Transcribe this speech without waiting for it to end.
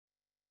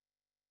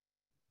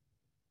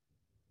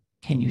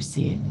Can you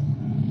see it?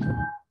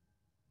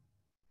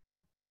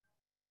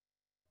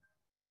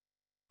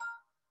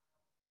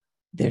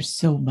 There's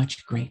so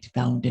much great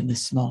found in the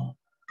small.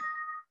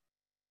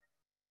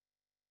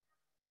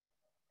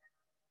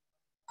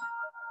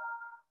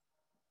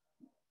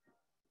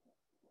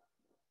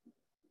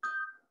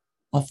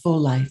 A full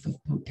life of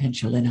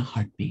potential in a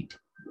heartbeat.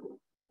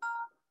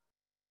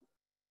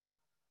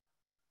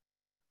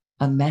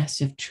 A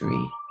massive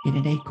tree in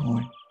an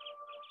acorn.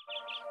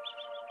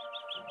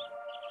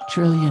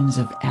 Trillions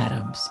of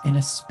atoms in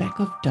a speck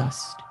of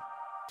dust.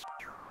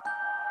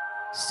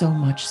 So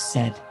much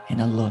said in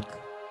a look.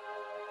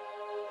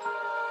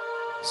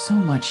 So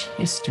much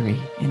history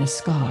in a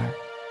scar.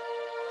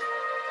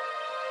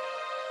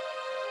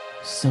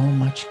 So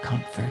much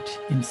comfort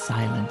in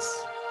silence.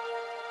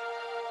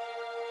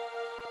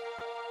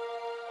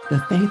 The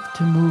faith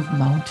to move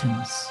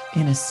mountains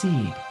in a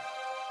seed.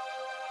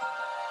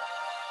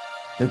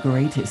 The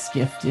greatest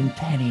gift in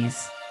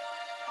pennies.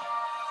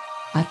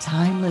 A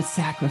timeless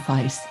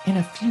sacrifice in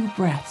a few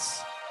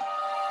breaths.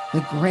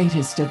 The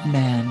greatest of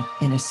man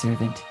in a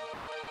servant.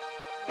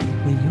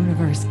 The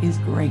universe is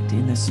great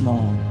in the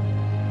small.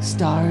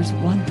 Stars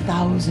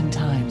 1,000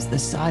 times the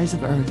size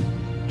of Earth,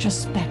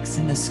 just specks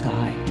in the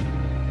sky.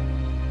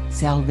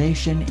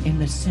 Salvation in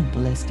the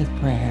simplest of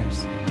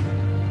prayers.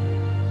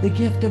 The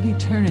gift of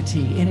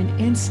eternity in an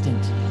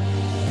instant.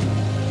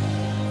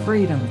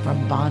 Freedom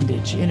from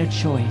bondage in a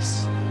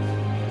choice.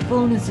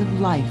 Fullness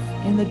of life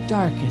in the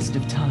darkest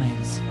of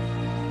times.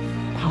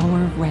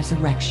 Power of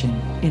resurrection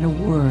in a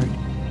word.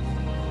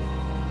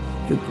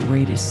 The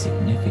greatest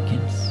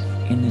significance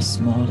in the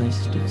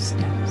smallest of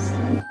steps.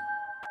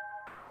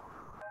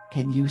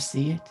 Can you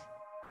see it?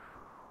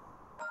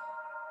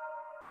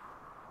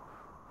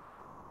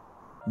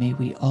 May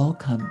we all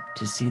come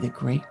to see the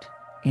great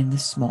in the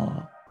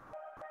small.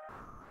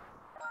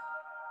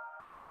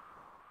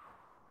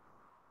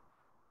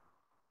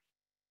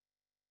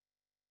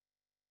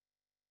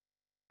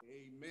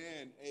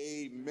 Amen.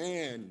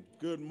 Amen.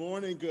 Good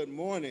morning. Good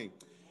morning.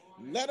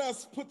 Let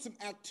us put some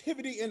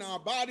activity in our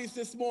bodies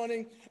this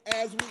morning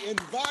as we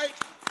invite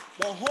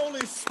the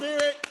Holy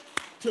Spirit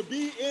to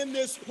be in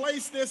this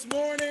place this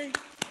morning,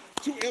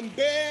 to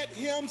embed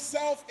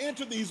himself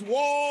into these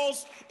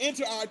walls,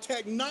 into our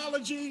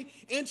technology,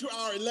 into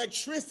our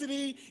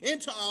electricity,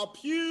 into our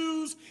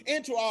pews,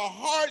 into our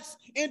hearts,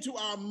 into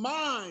our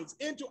minds,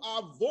 into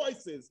our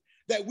voices,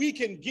 that we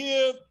can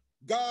give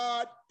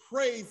God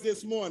praise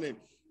this morning.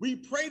 We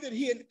pray that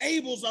he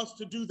enables us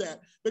to do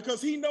that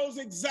because he knows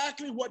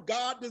exactly what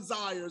God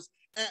desires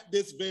at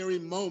this very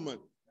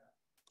moment.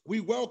 We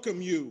welcome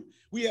you.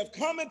 We have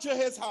come into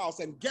his house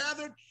and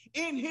gathered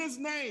in his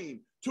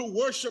name to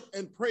worship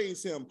and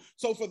praise him.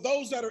 So for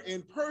those that are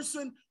in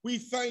person, we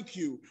thank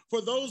you.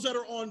 For those that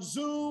are on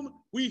Zoom,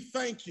 we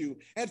thank you.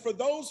 And for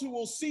those who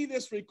will see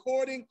this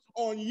recording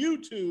on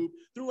YouTube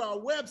through our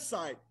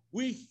website,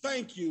 we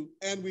thank you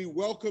and we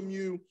welcome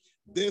you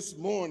this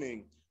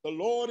morning. The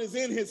Lord is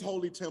in his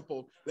holy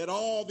temple. Let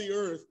all the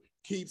earth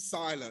keep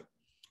silent.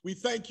 We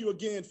thank you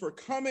again for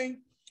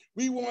coming.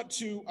 We want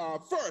to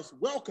first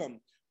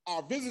welcome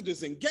our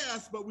visitors and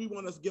guests, but we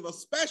want to give a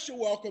special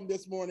welcome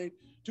this morning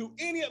to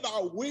any of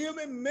our William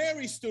and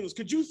Mary students.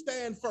 Could you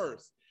stand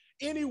first?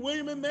 Any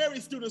William and Mary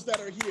students that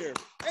are here?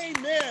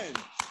 Amen.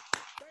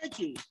 Thank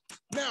you.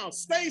 Now,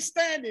 stay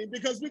standing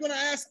because we're going to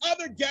ask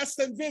other guests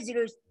and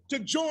visitors to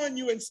join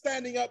you in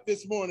standing up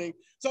this morning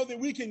so that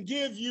we can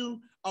give you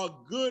a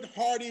good,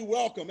 hearty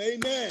welcome.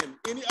 Amen.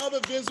 Any other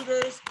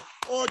visitors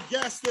or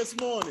guests this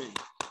morning?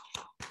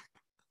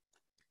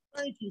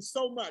 Thank you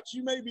so much.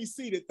 You may be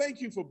seated. Thank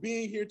you for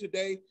being here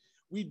today.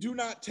 We do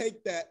not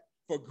take that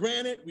for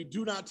granted. We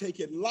do not take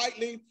it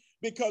lightly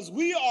because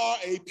we are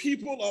a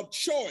people of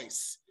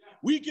choice.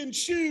 We can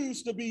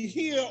choose to be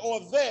here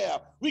or there.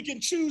 We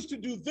can choose to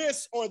do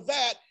this or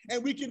that,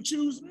 and we can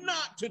choose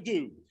not to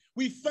do.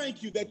 We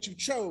thank you that you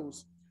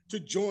chose to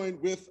join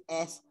with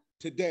us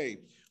today.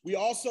 We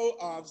also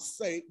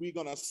say we're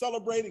going to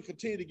celebrate and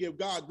continue to give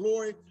God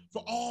glory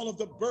for all of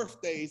the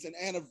birthdays and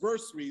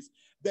anniversaries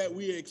that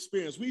we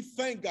experience. We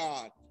thank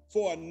God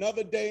for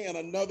another day and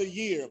another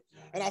year.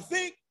 And I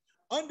think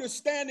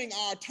understanding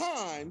our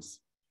times,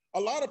 a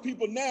lot of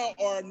people now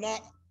are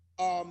not,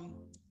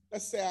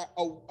 let's say,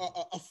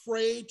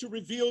 afraid to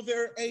reveal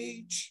their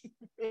age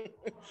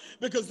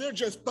because they're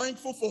just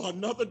thankful for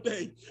another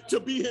day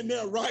to be in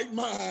their right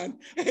mind.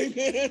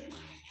 Amen.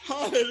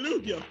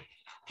 Hallelujah.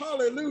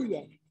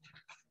 Hallelujah.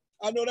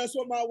 I know that's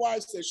what my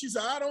wife said. She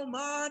said, I don't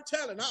mind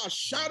telling. I'll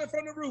shout it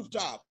from the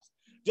rooftops.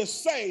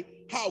 Just say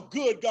how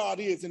good God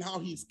is and how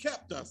he's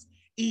kept us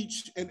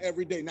each and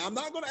every day. Now, I'm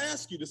not going to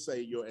ask you to say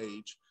your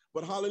age,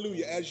 but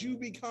hallelujah, as you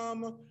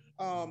become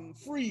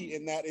free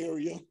in that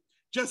area,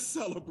 just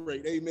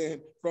celebrate, amen,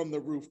 from the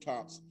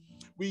rooftops.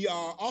 We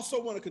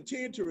also want to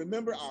continue to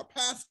remember our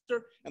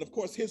pastor and, of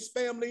course, his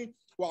family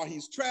while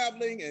he's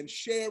traveling and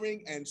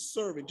sharing and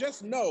serving.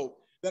 Just know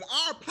that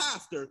our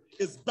pastor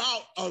is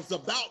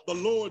about the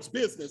Lord's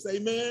business.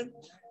 Amen.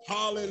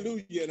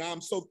 Hallelujah. And I'm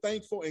so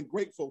thankful and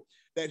grateful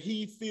that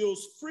he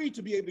feels free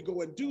to be able to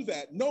go and do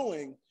that,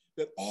 knowing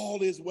that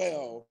all is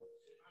well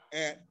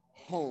at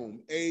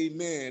home.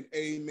 Amen.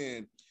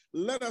 Amen.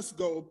 Let us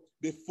go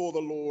before the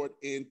Lord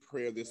in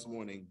prayer this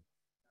morning.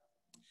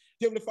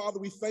 Heavenly Father,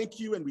 we thank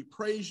you and we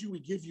praise you. We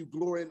give you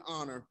glory and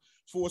honor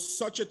for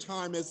such a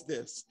time as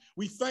this.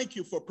 We thank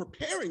you for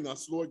preparing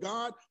us, Lord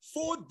God,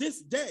 for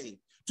this day,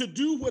 to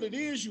do what it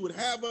is you would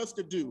have us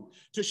to do,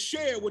 to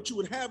share what you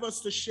would have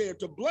us to share,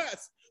 to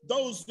bless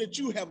those that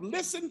you have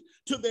listened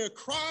to their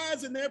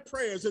cries and their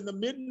prayers in the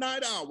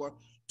midnight hour,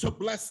 to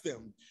bless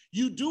them.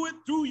 You do it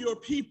through your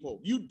people.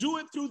 You do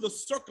it through the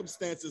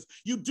circumstances.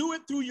 You do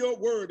it through your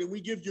word, and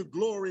we give you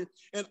glory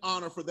and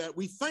honor for that.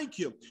 We thank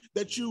you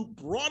that you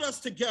brought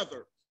us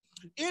together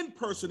in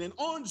person and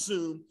on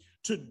Zoom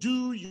to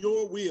do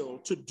your will,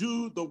 to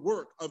do the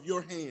work of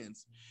your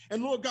hands.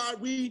 And Lord God,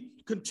 we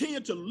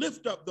continue to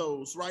lift up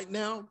those right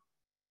now,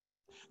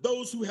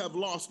 those who have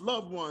lost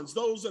loved ones,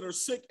 those that are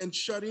sick and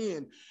shut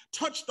in.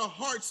 Touch the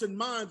hearts and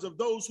minds of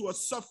those who are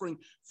suffering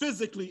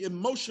physically,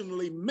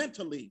 emotionally,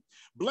 mentally.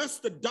 Bless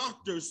the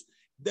doctors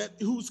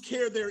whose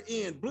care they're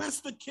in. Bless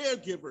the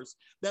caregivers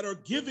that are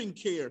giving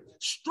care.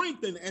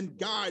 Strengthen and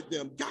guide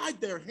them.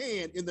 Guide their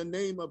hand in the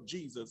name of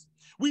Jesus.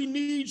 We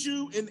need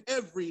you in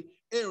every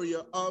area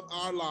of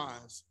our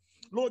lives,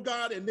 Lord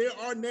God, and there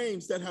are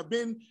names that have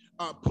been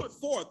put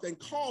forth and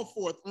called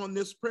forth on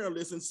this prayer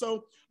list. And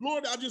so,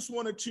 Lord, I just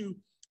wanted to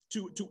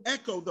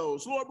echo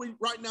those. Lord,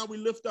 right now we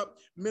lift up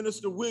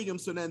Minister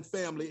Williamson and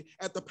family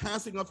at the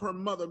passing of her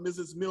mother,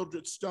 Mrs.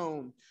 Mildred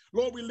Stone.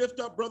 Lord, we lift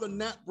up Brother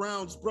Nat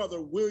Brown's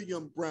brother,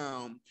 William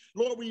Brown.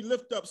 Lord, we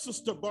lift up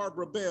Sister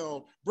Barbara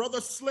Bell, Brother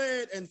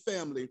Sled and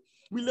family.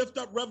 We lift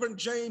up Reverend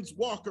James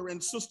Walker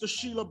and Sister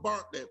Sheila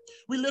Bartlett.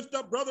 We lift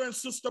up Brother and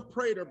Sister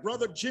Prater,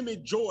 Brother Jimmy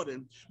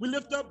Jordan. We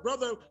lift up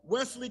Brother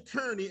Wesley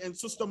Kearney and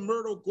Sister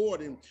Myrtle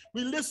Gordon.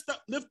 We lift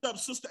up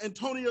Sister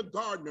Antonia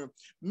Gardner,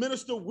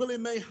 Minister Willie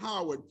Mae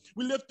Howard.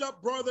 We lift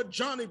up Brother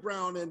Johnny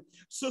Brown and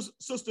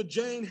Sister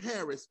Jane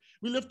Harris.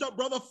 We lift up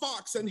Brother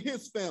Fox and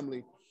his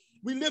family.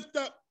 We lift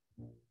up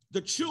the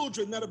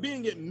children that are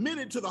being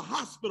admitted to the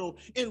hospital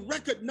in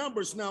record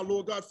numbers now,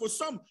 Lord God, for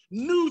some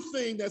new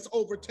thing that's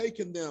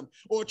overtaken them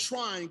or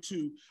trying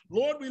to.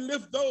 Lord, we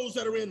lift those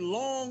that are in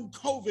long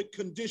COVID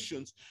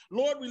conditions.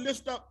 Lord, we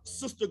lift up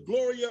Sister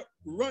Gloria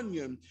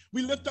Runyon.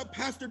 We lift up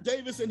Pastor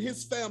Davis and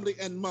his family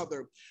and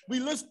mother. We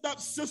lift up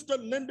Sister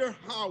Linda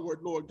Howard,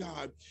 Lord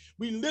God.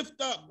 We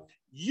lift up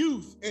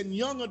youth and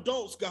young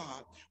adults,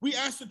 God. We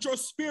ask that your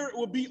spirit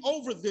will be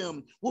over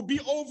them, will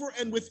be over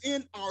and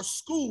within our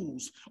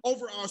schools,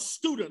 over our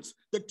students,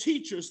 the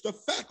teachers, the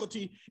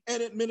faculty,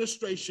 and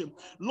administration.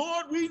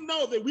 Lord, we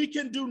know that we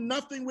can do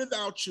nothing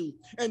without you,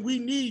 and we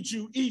need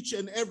you each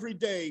and every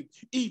day,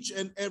 each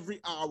and every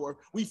hour.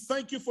 We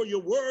thank you for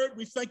your word.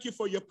 We thank you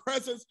for your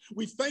presence.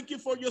 We thank you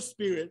for your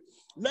spirit.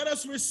 Let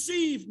us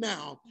receive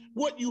now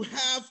what you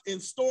have in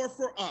store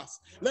for us.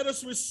 Let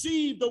us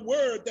receive the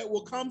word that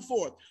will come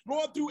forth,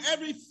 Lord, through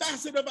every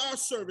facet of our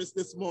service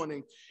this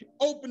morning.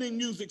 Opening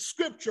music,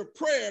 scripture,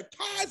 prayer,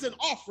 tithes and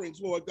offerings,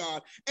 Lord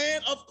God,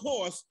 and of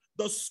course,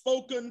 the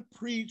spoken,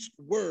 preached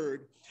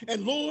word.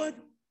 And Lord,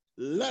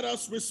 let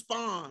us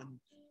respond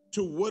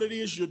to what it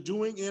is you're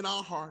doing in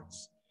our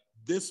hearts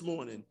this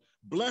morning.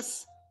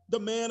 Bless the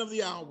man of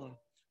the hour.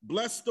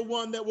 Bless the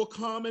one that will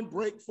come and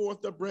break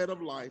forth the bread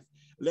of life.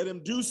 Let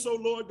him do so,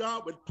 Lord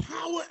God, with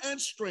power and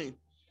strength,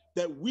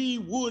 that we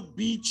would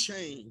be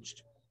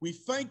changed. We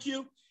thank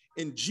you.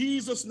 In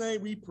Jesus'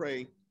 name we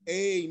pray.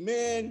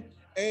 Amen.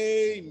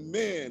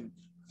 Amen.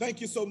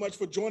 Thank you so much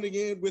for joining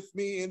in with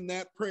me in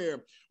that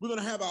prayer. We're going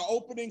to have our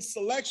opening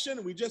selection,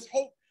 and we just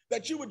hope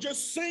that you would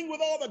just sing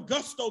with all the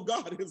gusto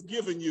God has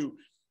given you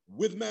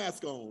with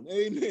mask on.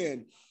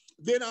 Amen.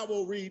 Then I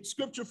will read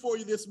scripture for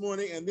you this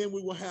morning, and then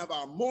we will have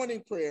our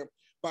morning prayer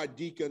by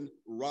Deacon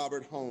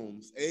Robert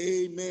Holmes.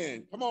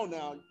 Amen. Come on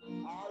now.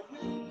 Are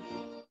you?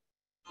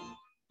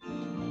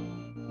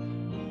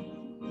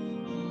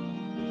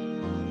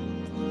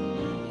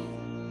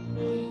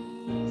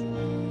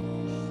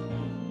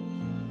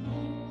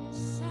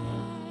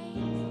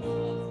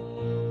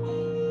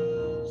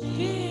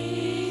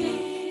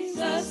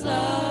 Jesus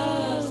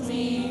loves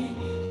me,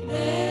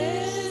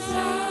 this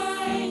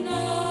I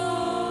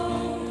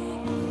know,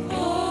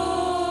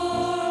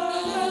 for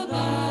the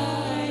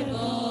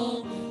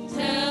Bible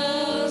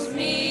tells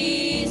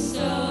me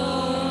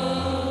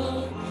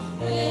so.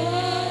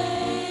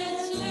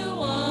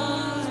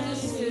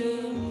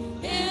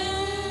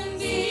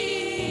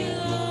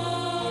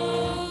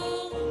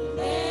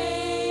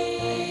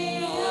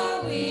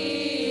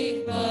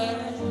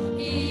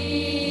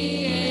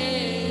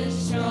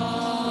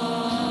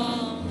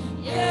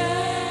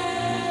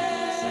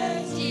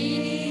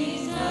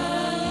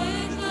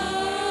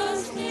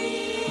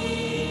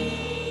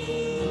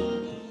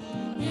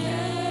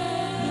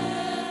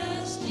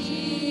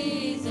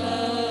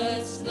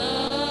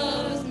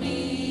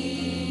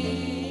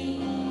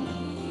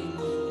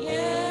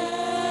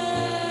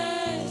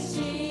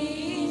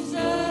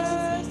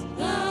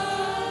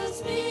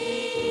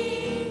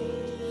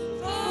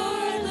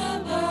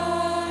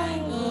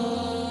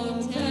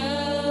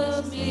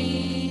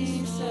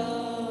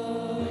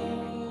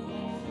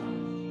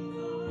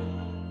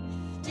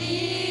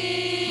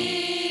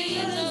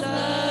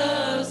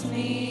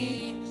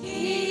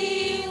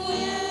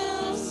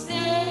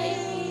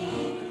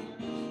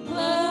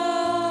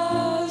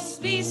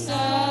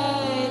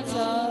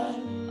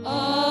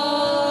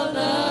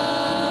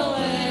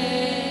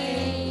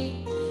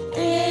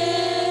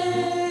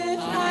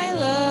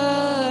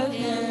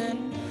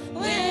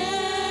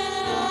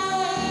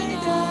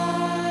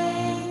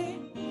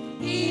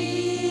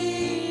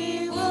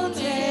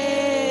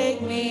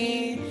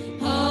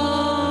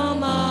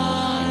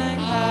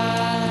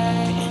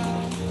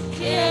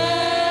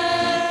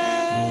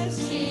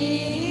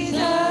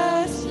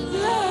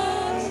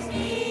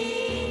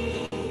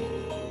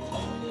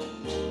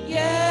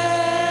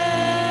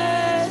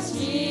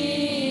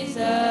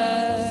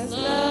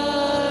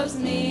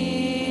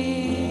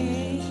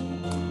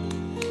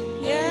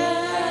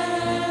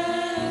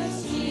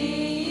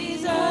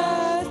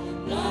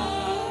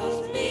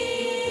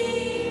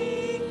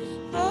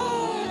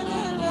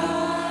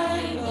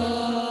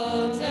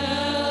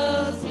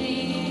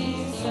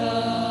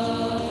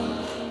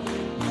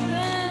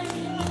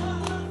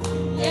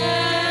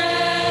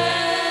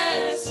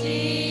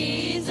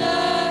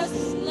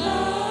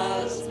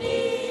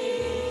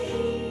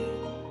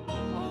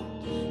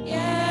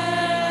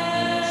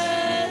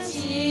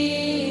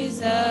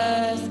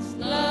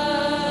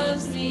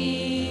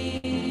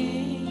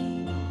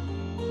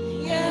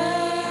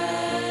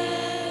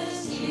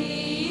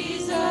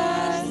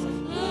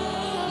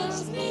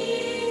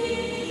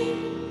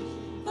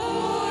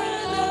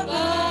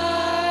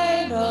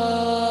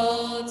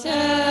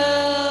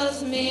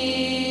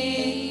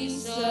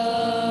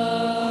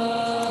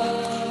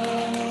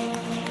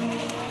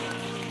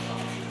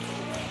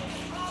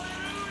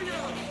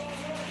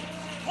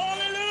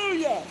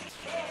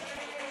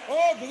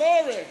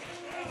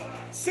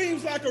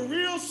 seems like a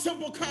real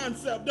simple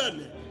concept,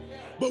 doesn't it?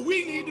 But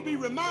we need to be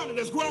reminded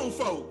as grown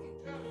folk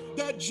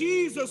that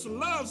Jesus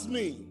loves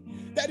me,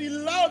 that he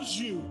loves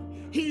you,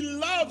 he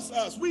loves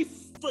us. We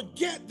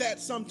forget that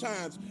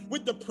sometimes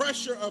with the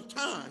pressure of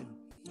time,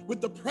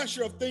 with the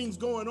pressure of things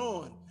going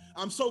on.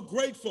 I'm so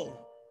grateful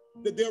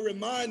that they're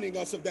reminding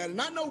us of that.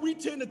 And I know we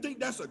tend to think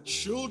that's a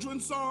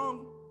children's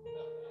song.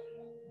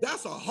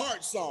 That's a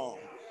heart song.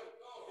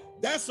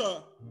 That's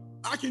a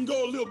I can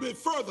go a little bit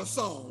further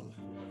song.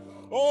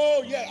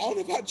 Oh yeah, I don't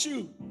know about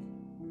you.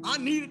 I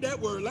needed that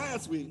word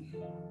last week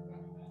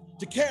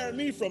to carry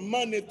me from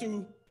Monday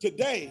through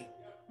today,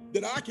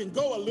 that I can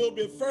go a little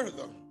bit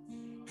further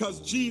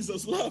because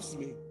Jesus loves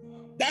me.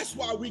 That's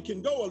why we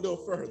can go a little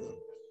further,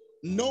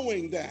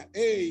 knowing that.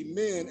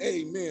 Amen,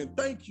 amen.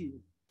 Thank you.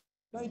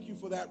 Thank you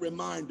for that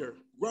reminder.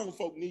 Grown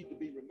folk need to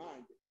be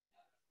reminded.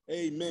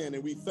 Amen,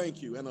 and we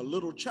thank you. And a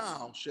little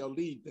child shall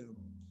lead them.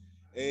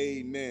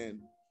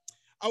 Amen.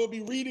 I will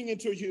be reading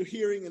into your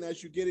hearing, and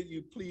as you get it,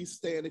 you please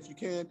stand if you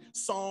can.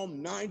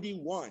 Psalm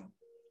 91.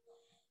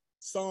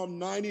 Psalm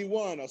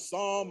 91, a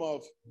psalm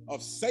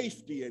of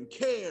safety and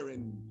care,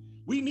 and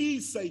we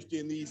need safety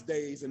in these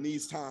days and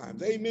these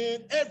times.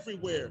 Amen.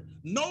 Everywhere.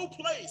 No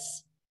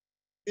place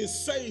is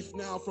safe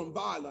now from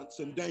violence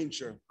and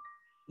danger.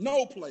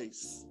 No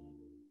place.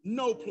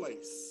 No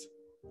place.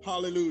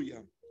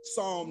 Hallelujah.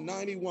 Psalm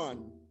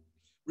 91,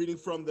 reading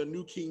from the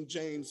New King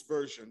James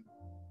Version.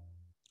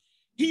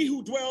 He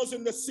who dwells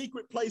in the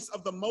secret place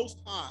of the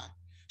Most High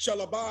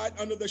shall abide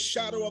under the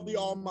shadow of the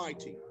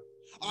Almighty.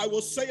 I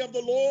will say of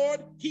the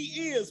Lord,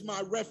 he is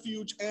my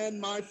refuge and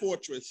my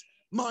fortress.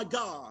 My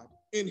God,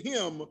 in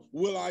him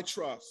will I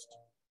trust.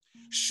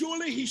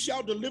 Surely he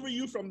shall deliver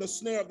you from the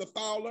snare of the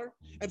fowler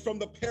and from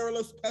the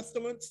perilous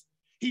pestilence.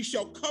 He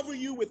shall cover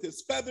you with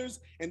his feathers,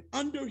 and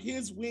under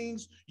his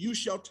wings you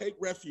shall take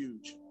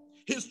refuge.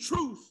 His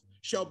truth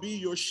shall be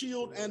your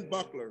shield and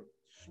buckler.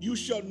 You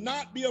shall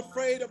not be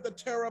afraid of the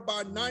terror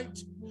by night,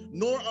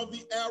 nor of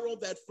the arrow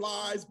that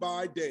flies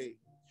by day,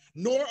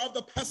 nor of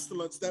the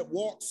pestilence that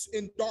walks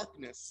in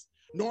darkness,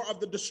 nor of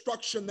the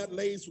destruction that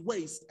lays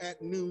waste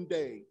at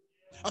noonday.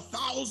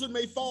 1,000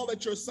 may fall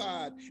at your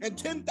side, and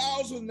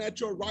 10,000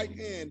 at your right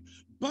hand,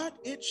 but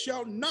it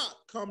shall not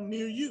come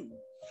near you.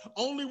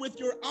 Only with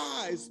your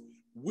eyes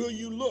will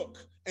you look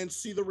and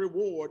see the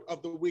reward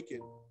of the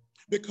wicked.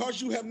 Because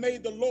you have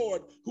made the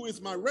Lord, who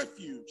is my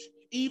refuge,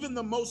 even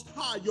the Most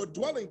High, your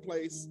dwelling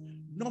place,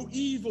 no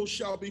evil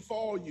shall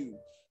befall you,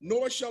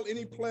 nor shall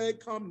any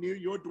plague come near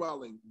your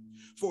dwelling.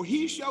 For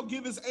he shall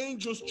give his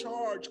angels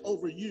charge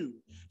over you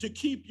to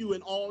keep you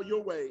in all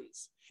your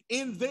ways.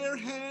 In their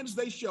hands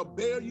they shall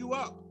bear you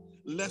up,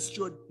 lest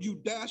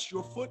you dash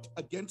your foot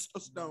against a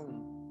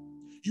stone.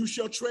 You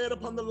shall tread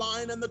upon the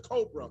lion and the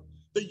cobra,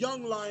 the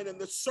young lion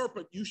and the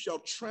serpent you shall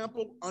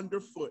trample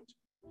underfoot.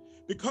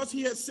 Because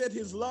he has set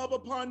his love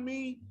upon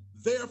me,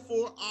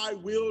 therefore I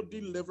will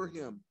deliver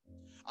him.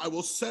 I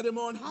will set him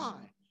on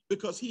high,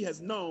 because he has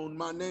known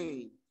my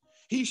name.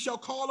 He shall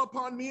call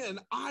upon me, and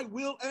I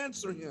will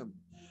answer him.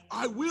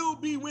 I will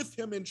be with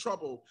him in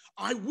trouble.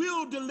 I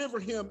will deliver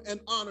him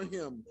and honor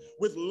him.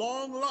 With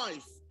long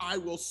life I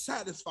will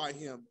satisfy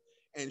him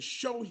and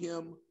show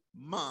him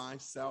my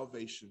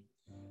salvation.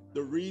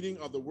 The reading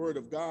of the word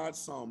of God,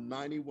 Psalm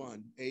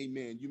 91.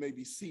 Amen. You may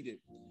be seated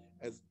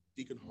as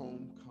Deacon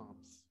Home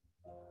comes.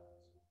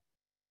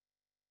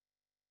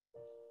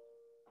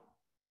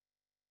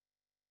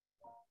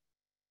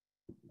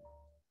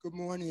 Good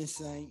morning,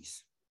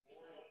 saints.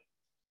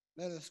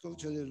 Let us go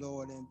to the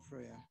Lord in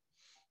prayer.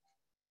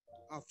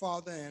 Our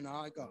Father and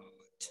our God,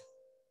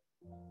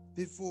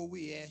 before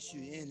we ask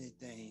you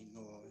anything,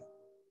 Lord,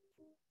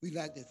 we'd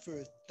like to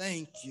first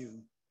thank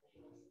you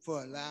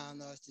for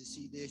allowing us to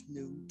see this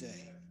new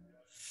day.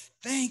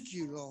 Thank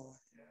you, Lord,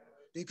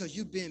 because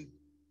you've been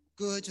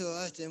good to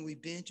us and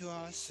we've been to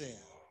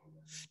ourselves.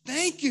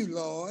 Thank you,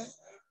 Lord,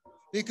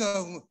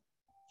 because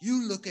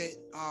you look at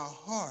our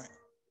heart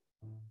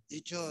to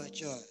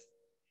judge us.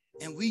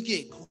 And we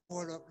get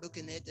caught up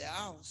looking at the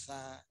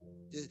outside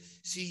to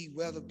see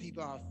whether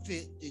people are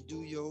fit to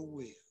do your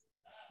will.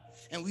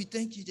 And we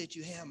thank you that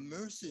you have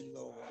mercy,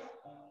 Lord.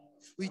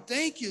 We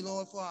thank you,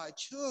 Lord, for our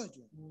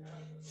children.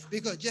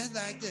 Because just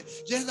like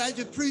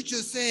the preacher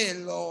said,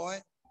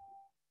 Lord,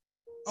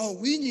 oh,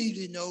 we need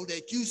to know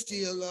that you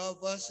still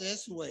love us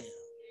as well.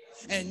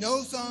 And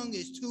no song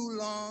is too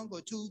long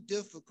or too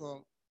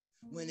difficult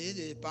when it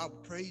is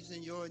about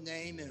praising your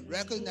name and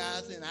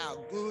recognizing how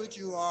good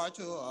you are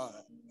to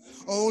us.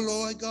 Oh,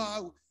 Lord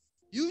God,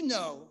 you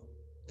know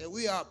that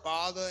we are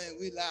bothered and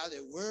we allow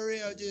the worry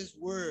of this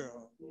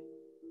world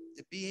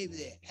to be able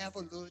to have a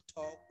little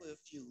talk with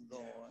you,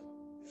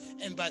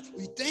 Lord. But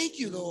we thank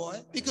you,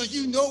 Lord, because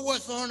you know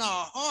what's on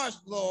our hearts,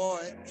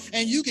 Lord,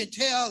 and you can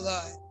tell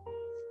us,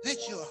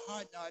 let your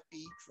heart not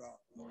be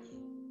troubled,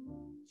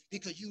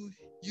 because you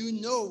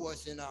know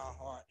what's in our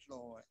hearts,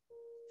 Lord.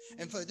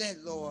 And for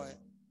that, Lord,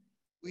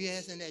 we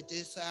asking that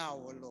this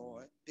hour,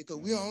 Lord, because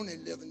we only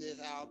live in this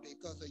hour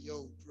because of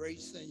your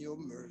grace and your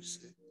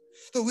mercy.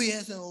 So we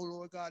asking, oh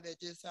Lord God, at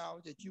this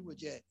hour that you would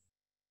just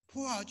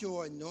Pour out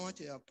your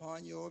anointing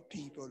upon your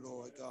people,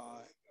 Lord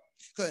God.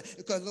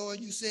 Because, Lord,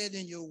 you said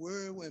in your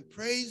word, when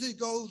praises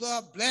goes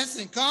up,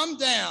 blessing come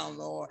down,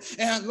 Lord.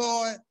 And,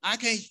 Lord, I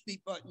can't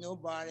speak but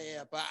nobody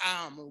else, but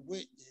I'm a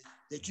witness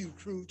that you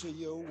true to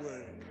your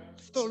word.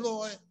 So,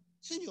 Lord,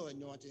 send your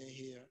anointing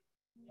here.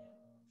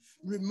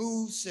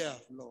 Remove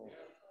self, Lord,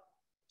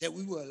 that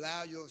we will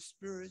allow your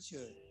spirit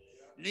to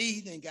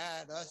lead and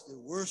guide us to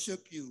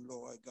worship you,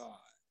 Lord God.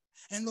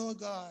 And, Lord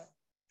God,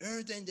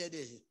 everything that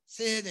is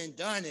said and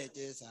done at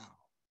this hour,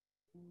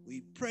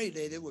 we pray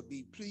that it would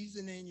be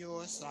pleasing in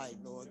your sight,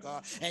 Lord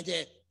God, and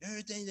that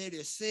everything that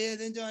is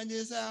said and done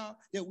this hour,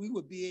 that we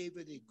would be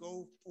able to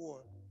go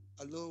forth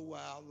a little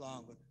while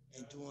longer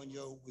and doing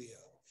your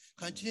will.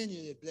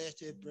 Continue to bless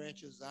that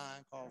branch of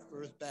Zion called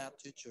First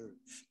Baptist Church.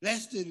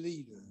 Bless the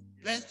leader.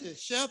 Bless the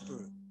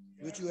shepherd,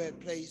 which you have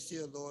placed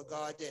here, Lord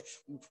God, that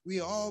we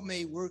all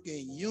may work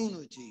in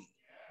unity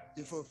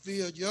to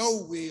fulfill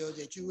your will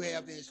that you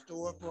have in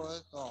store for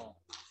us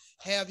all.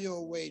 Have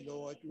your way,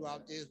 Lord,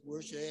 throughout this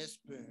worship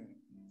experience.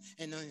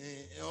 And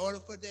in order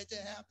for that to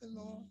happen,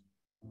 Lord,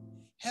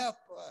 help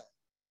us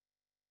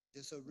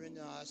to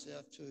surrender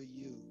ourselves to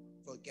you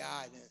for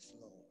guidance,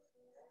 Lord.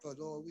 For,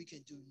 Lord, we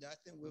can do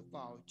nothing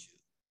without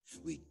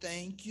you. We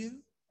thank you.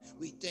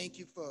 We thank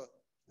you for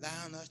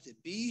allowing us to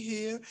be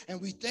here.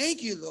 And we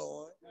thank you,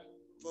 Lord,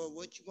 for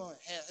what you're going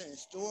to have in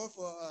store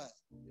for us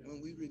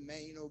when we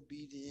remain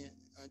obedient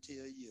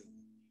until you.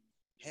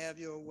 Have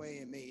your way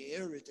and may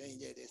everything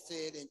that is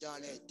said and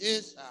done at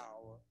this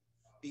hour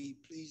be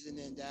pleasing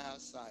in thy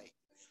sight.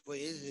 For it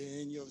is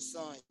in your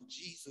Son,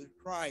 Jesus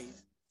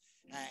Christ,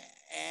 I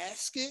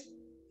ask it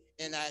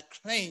and I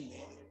claim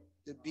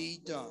it to be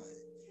done.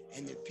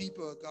 And the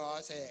people of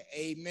God say,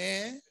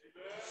 amen,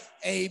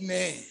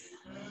 amen.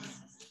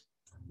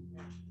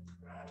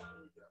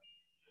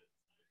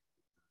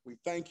 We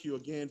thank you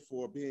again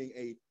for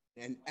being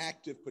an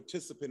active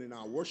participant in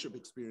our worship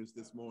experience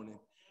this morning.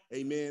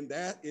 Amen.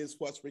 That is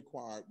what's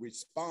required,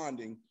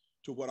 responding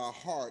to what our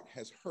heart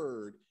has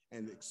heard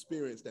and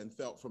experienced and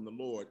felt from the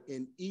Lord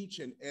in each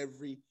and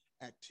every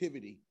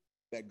activity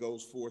that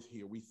goes forth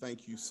here. We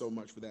thank you so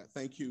much for that.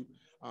 Thank you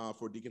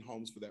for Deacon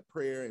Holmes for that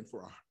prayer and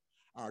for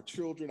our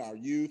children, our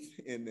youth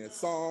in their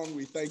song.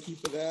 We thank you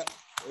for that.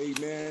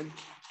 Amen.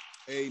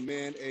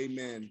 Amen.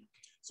 Amen.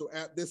 So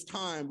at this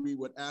time, we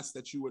would ask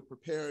that you would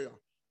prepare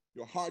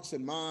your hearts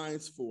and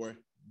minds for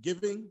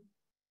giving,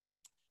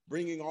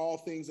 bringing all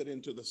things that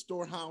into the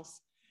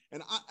storehouse.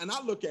 And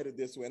I look at it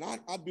this way, and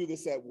I do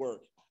this at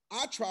work.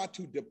 I try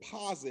to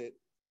deposit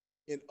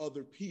in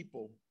other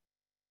people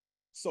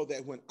so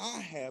that when I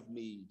have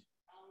need,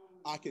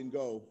 I can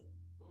go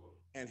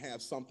and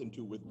have something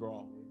to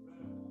withdraw.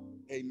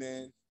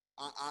 Amen.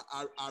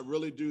 I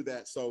really do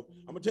that. So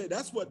I'm gonna tell you,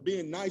 that's what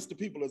being nice to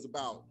people is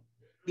about.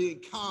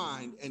 Being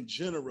kind and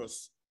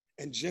generous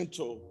and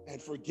gentle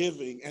and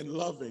forgiving and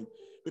loving,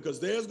 because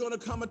there's going to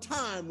come a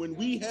time when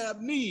we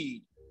have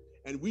need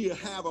and we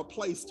have a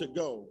place to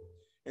go.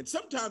 And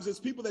sometimes it's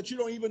people that you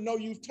don't even know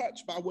you've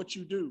touched by what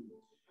you do,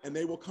 and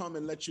they will come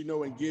and let you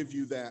know and give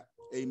you that.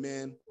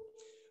 Amen.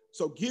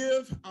 So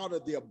give out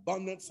of the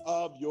abundance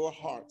of your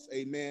hearts.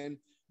 Amen.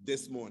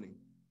 This morning.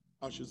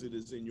 Ushers, it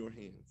is in your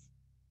hands.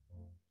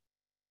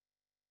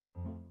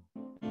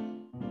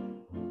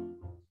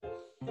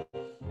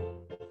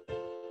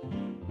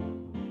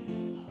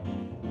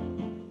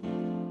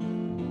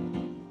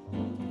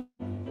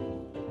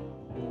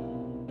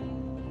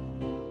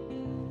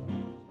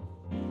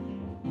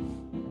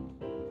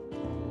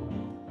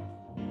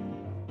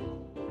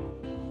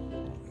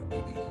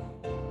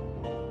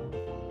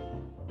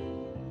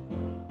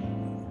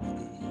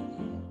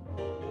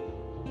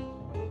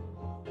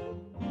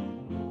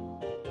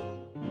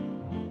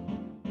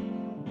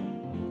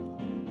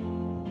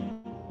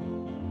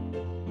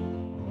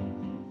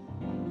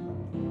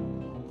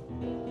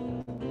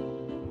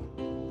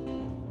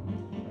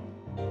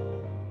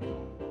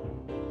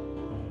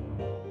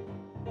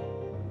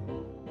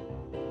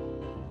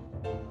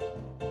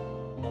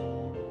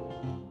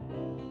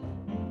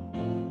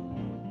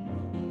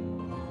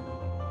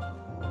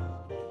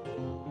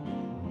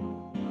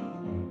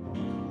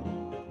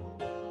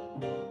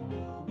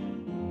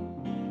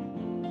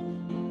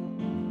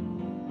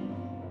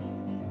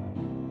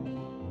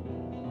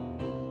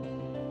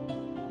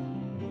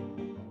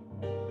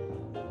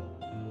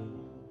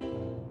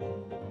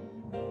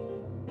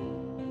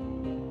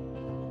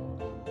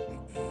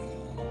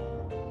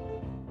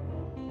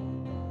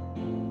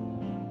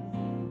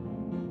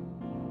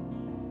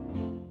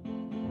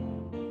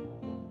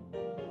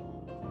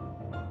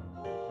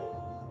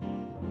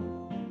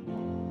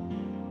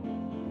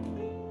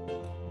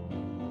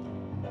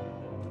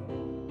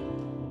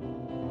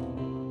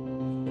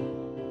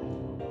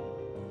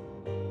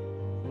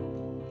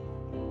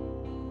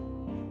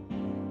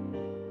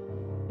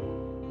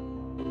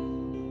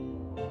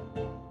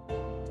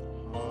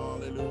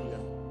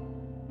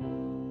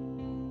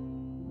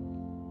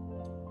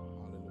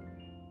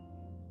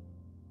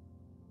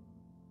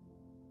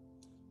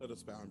 Let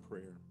us bow in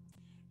prayer.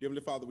 Dear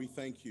Heavenly Father, we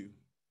thank you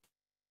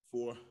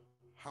for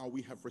how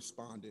we have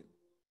responded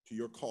to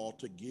your call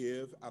to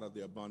give out of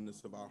the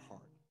abundance of our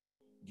heart.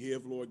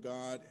 Give, Lord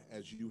God,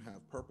 as you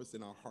have purpose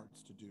in our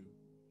hearts to do.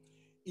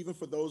 Even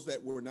for those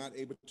that were not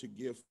able to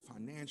give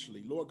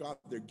financially, Lord God,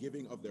 they're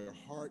giving of their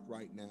heart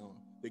right now.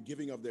 They're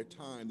giving of their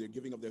time. They're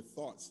giving of their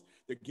thoughts.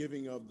 They're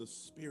giving of the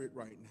Spirit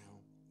right now.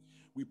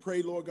 We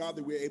pray, Lord God,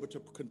 that we're able to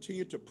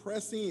continue to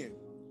press in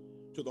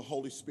to the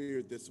Holy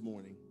Spirit this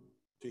morning,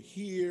 to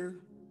hear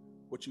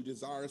what you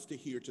desire us to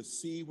hear, to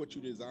see what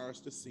you desire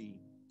us to see,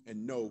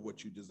 and know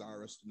what you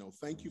desire us to know.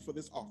 Thank you for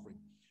this offering.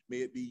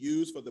 May it be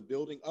used for the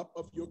building up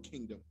of your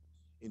kingdom.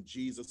 In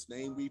Jesus'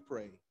 name we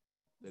pray.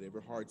 Let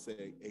every heart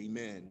say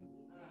amen,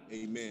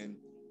 amen,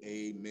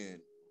 amen.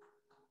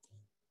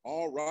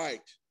 All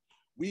right.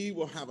 We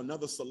will have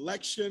another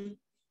selection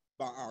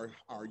by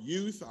our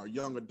youth, our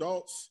young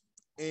adults,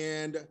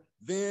 and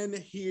then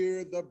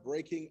hear the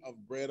breaking of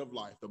bread of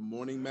life, the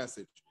morning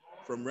message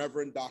from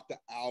Reverend Dr.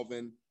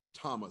 Alvin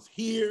Thomas.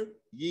 Hear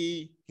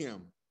ye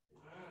him.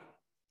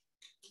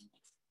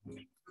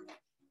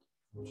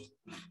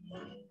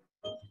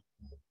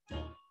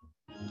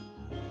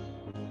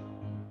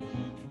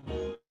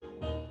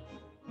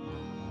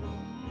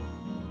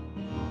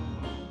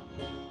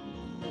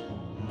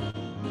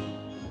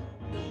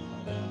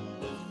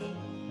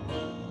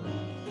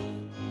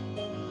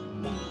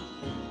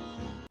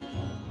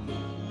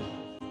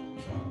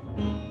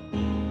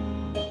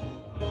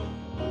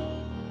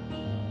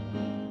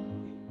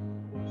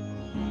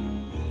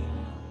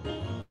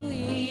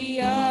 We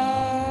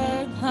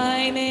are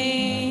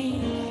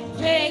climbing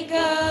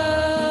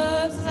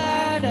Jacob's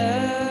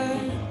ladder.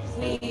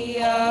 We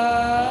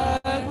are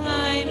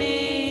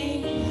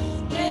climbing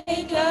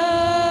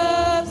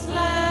Jacob's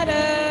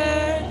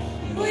ladder.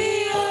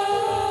 We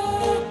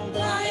are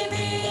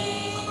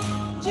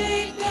climbing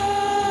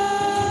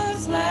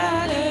Jacob's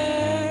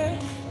ladder.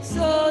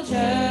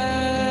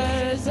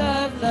 Soldiers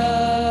of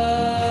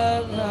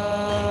the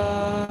cross.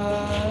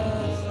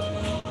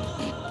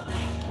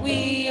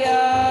 We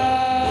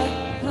are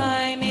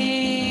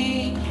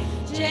climbing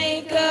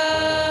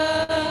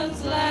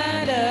Jacob's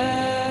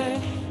ladder.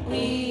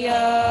 We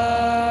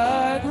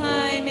are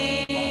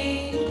climbing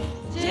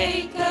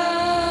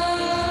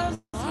Jacob's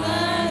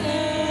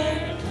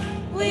ladder.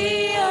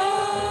 We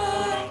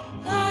are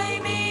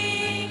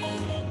climbing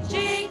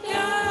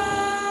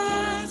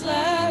Jacob's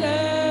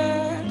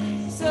ladder.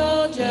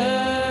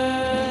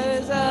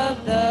 Soldiers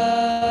of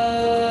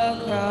the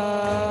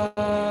cross.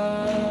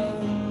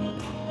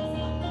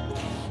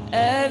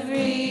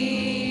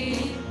 Every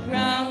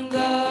round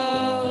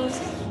goes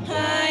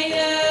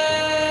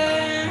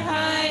higher,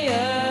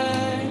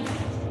 higher.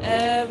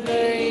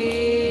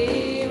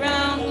 Every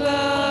round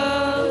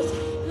goes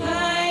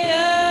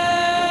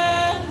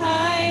higher,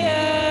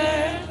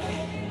 higher.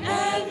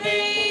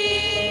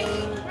 Every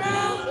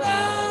round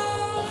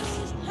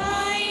goes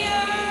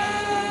higher,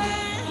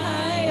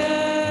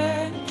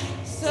 higher.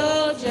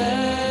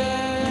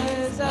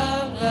 Soldiers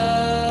of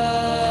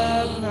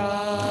the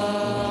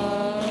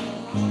cross.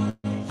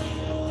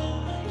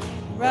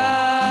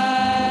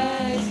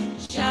 Rise,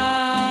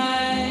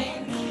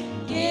 shine,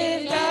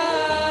 give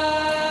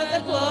God the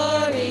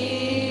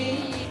glory.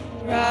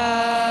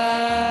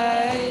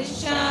 Rise,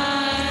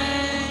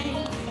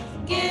 shine,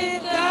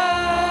 give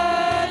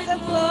God the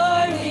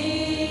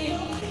glory.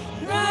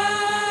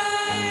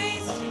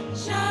 Rise,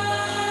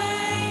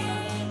 shine,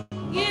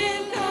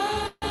 give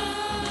God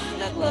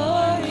the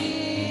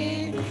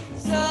glory.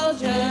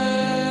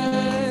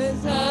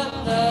 Soldiers of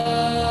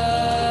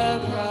the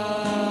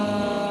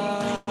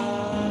cross.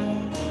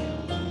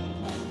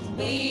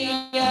 We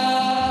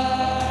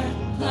are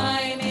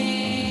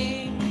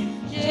climbing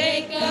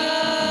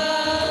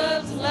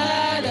Jacob's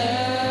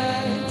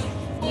ladder.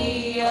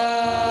 We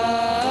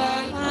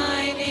are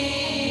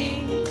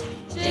climbing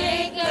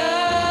Jacob's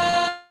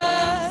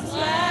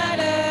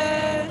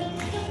ladder.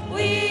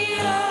 We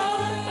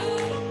are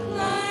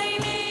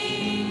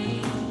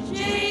climbing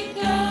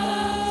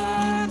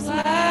Jacob's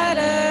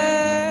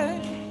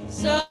ladder.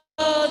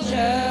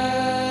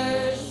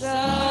 Soldiers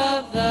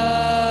of the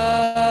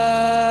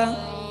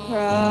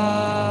cross.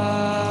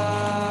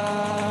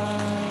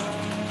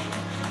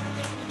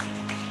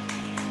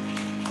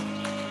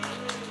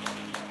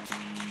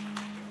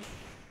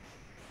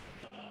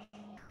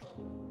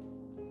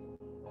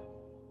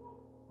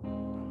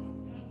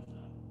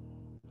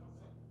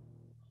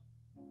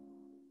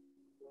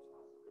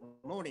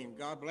 Good morning.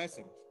 God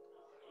blessings.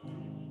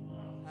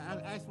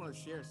 I just want to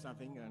share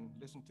something and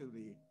listen to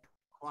the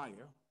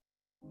choir.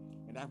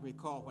 And I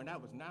recall when I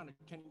was 9 or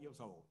 10 years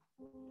old,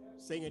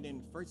 singing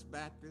in First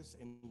Baptist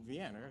in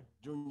Vienna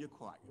Junior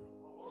Choir.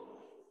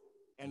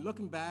 And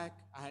looking back,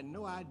 I had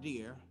no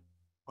idea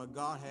what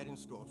God had in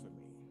store for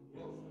me.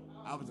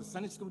 I was a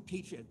Sunday school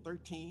teacher at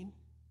 13,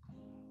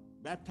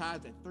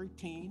 baptized at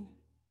 13,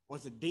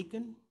 was a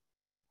deacon,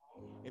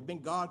 and then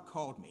God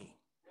called me.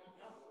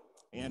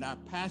 And I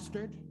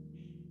pastored,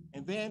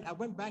 and then I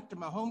went back to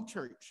my home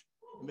church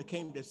and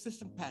became the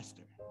assistant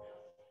pastor.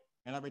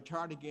 And I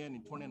retired again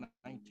in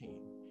 2019.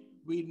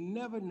 We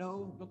never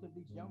know, look at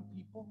these young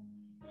people,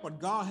 what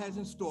God has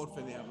in store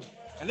for them.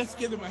 And let's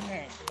give them a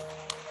hand.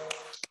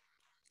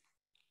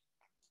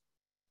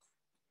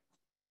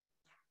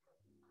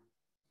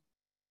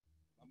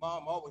 My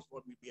mom always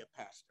wanted me to be a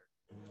pastor.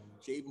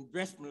 She even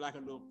dressed me like a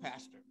little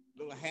pastor,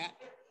 little hat.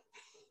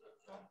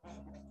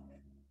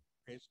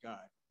 Praise God.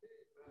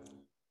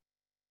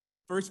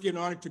 First, giving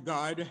honor to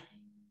God,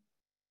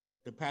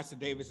 to Pastor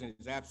Davis in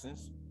his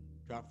absence,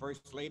 to our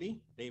First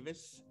Lady,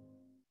 Davis,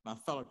 my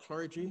fellow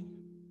clergy,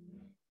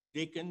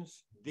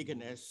 deacons,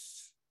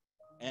 deaconess,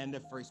 and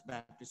the First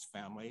Baptist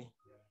family,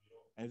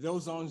 and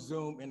those on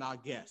Zoom and our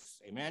guests.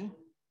 Amen.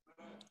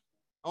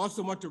 I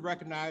also want to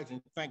recognize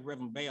and thank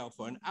Reverend Bell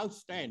for an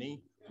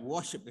outstanding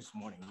worship this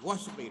morning.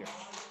 Worship leader.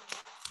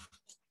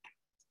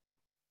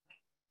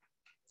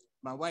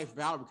 My wife,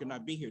 Valerie, could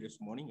not be here this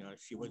morning.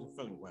 She wasn't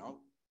feeling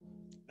well.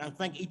 And I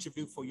thank each of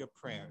you for your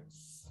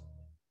prayers.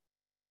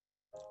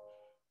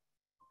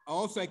 I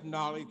also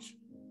acknowledge,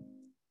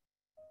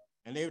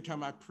 and every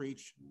time I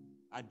preach,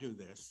 I do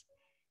this,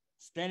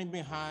 standing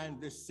behind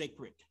this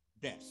sacred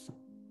desk,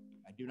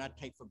 I do not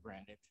take for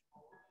granted.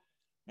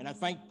 And I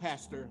thank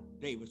Pastor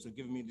Davis for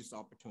giving me this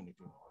opportunity.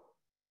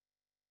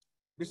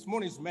 This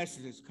morning's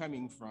message is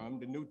coming from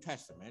the New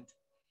Testament,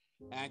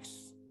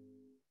 Acts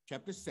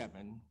chapter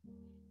 7,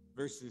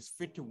 verses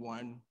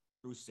 51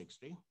 through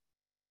 60.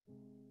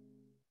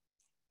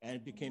 And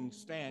if you can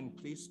stand,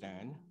 please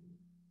stand.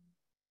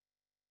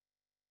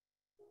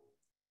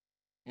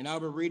 And I'll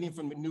be reading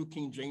from the New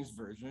King James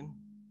Version.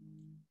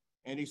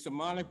 And the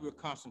sermonic will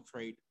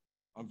concentrate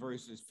on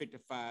verses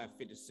 55,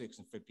 56,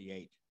 and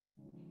 58.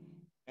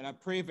 And I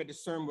pray that the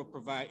sermon will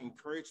provide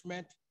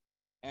encouragement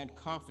and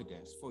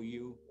confidence for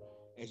you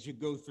as you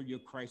go through your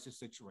crisis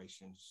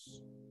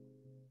situations.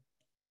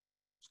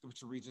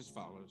 Scripture reads as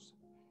follows.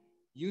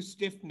 You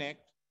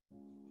stiff-necked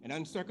and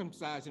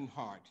uncircumcised in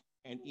heart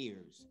and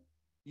ears,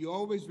 you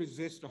always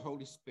resist the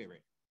Holy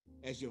Spirit,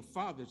 as your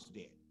fathers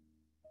did.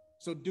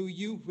 So do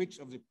you, which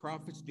of the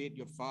prophets did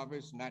your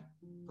fathers not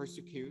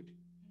persecute?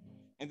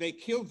 And they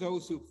killed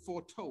those who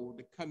foretold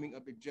the coming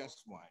of the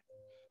just one,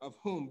 of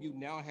whom you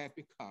now have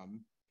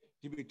become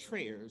the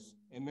betrayers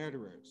and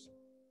murderers,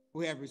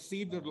 who have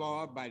received the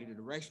law by the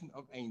direction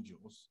of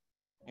angels,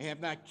 and have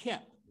not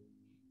kept.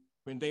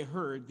 When they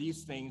heard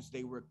these things,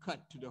 they were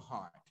cut to the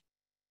heart,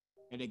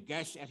 and they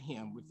gashed at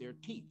him with their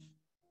teeth.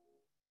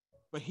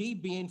 But he,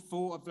 being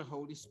full of the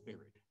Holy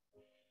Spirit,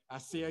 I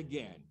say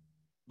again,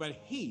 but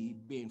he,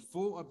 being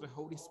full of the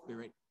Holy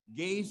Spirit,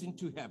 gazed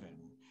into heaven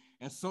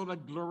and saw the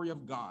glory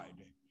of God,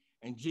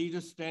 and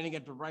Jesus standing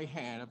at the right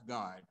hand of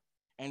God,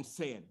 and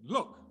said,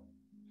 look,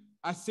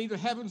 I see the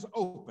heavens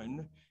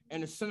open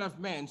and the Son of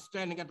Man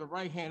standing at the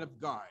right hand of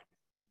God.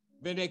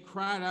 Then they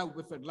cried out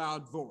with a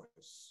loud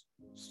voice,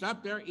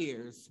 stopped their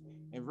ears,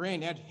 and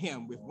ran at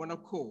him with one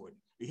accord.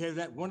 You hear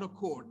that? One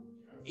accord.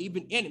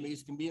 Even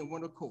enemies can be in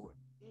one accord.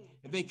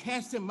 And they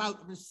cast him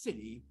out of the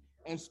city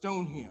and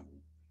stoned him.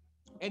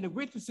 And the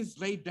witnesses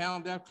laid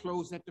down their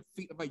clothes at the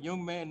feet of a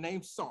young man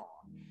named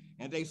Saul.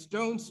 And they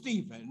stoned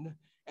Stephen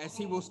as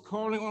he was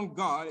calling on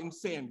God and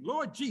saying,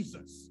 Lord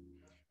Jesus,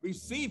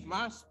 receive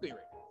my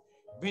spirit.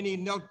 Then he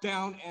knelt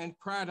down and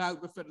cried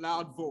out with a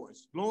loud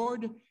voice,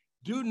 Lord,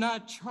 do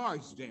not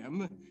charge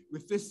them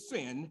with this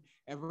sin.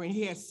 And when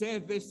he had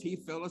said this, he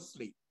fell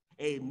asleep.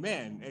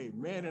 Amen,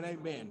 amen, and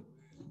amen.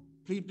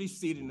 Please be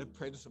seated in the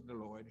presence of the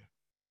Lord.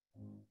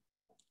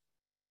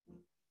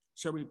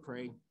 Shall we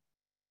pray?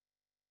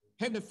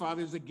 Heavenly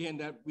Father, it's again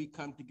that we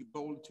come to get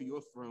boldly to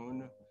your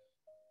throne.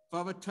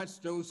 Father,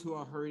 touch those who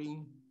are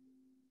hurting,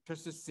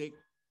 touch the sick,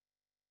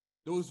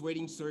 those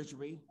waiting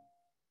surgery.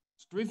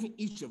 Strengthen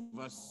each of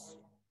us,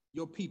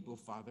 your people,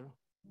 Father,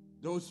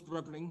 those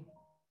struggling,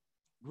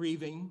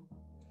 grieving,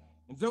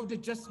 and those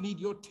that just need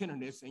your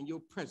tenderness and your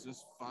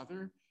presence,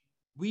 Father.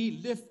 We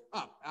lift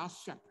up our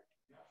shepherd,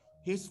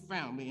 his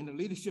family, and the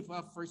leadership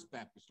of First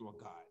Baptist, Lord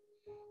God.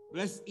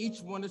 Bless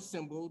each one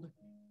assembled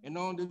and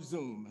on the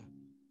Zoom.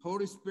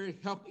 Holy Spirit,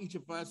 help each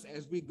of us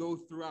as we go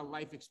through our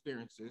life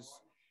experiences,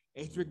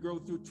 as we go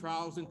through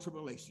trials and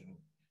tribulation.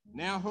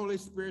 Now, Holy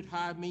Spirit,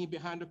 hide me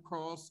behind the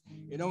cross,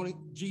 and only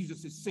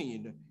Jesus is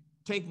seen.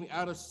 Take me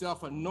out of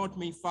self, anoint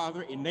me,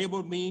 Father,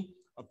 enable me,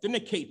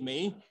 authenticate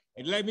me,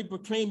 and let me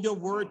proclaim your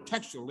word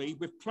textually,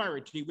 with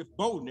clarity, with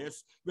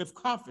boldness, with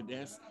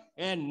confidence,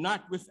 and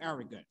not with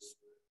arrogance.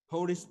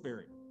 Holy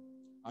Spirit,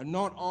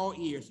 anoint all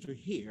ears to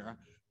hear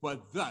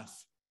what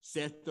thus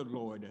saith the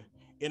Lord.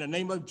 In the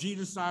name of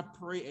Jesus, I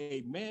pray,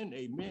 amen,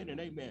 amen, and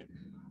amen.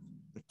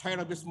 The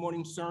title of this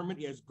morning's sermon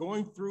is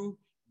Going Through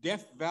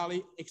Death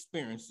Valley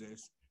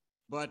Experiences,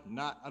 but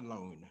not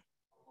alone.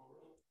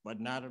 But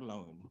not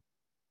alone.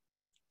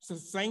 So,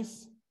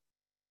 saints,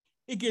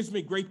 it gives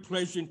me great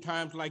pleasure in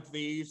times like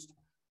these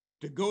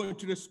to go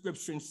into the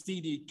scripture and see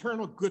the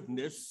eternal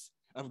goodness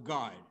of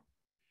God.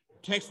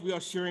 The text we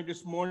are sharing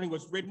this morning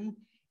was written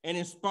and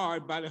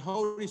inspired by the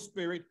Holy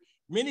Spirit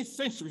many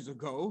centuries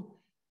ago.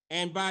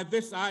 And by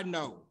this, I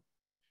know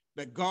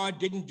that God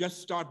didn't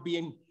just start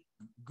being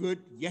good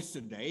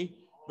yesterday,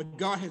 but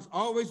God has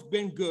always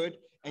been good,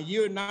 and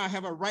you and I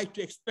have a right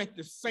to expect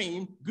the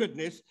same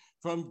goodness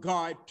from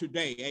God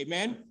today.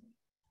 Amen?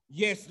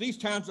 Yes, these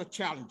times are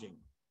challenging.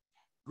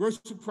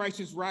 Grocery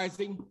prices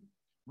rising,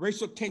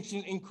 racial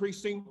tension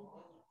increasing,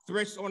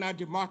 threats on our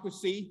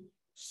democracy,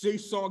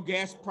 seesaw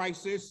gas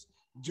prices,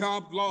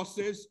 job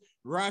losses,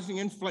 rising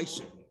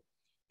inflation,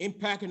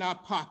 impacting our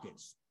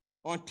pockets.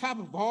 On top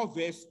of all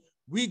this,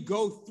 we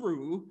go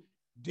through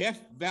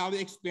Death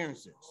Valley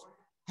experiences.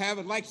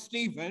 However, like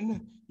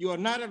Stephen, you are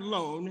not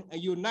alone,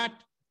 and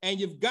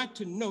you've got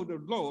to know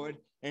the Lord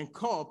and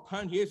call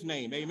upon his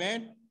name.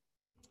 Amen.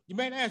 You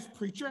may ask,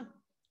 preacher,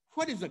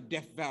 what is a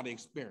Death Valley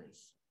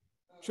experience?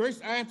 Church,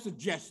 I am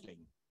suggesting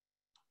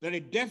that a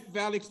Death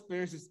Valley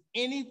experience is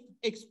any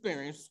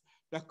experience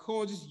that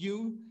causes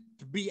you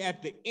to be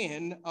at the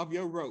end of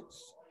your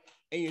ropes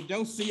and you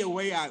don't see a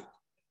way out.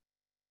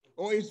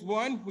 Or it's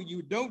one where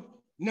you don't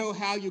know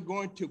how you're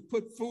going to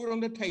put food on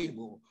the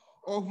table,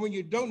 or when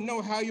you don't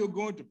know how you're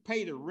going to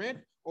pay the rent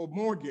or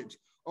mortgage,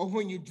 or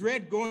when you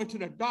dread going to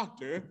the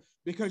doctor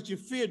because you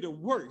fear the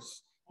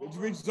worst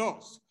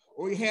results,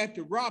 or you had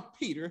to rob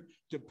Peter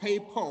to pay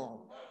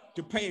Paul,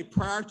 to pay a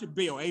priority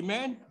bill.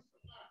 Amen?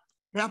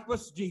 Help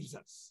us,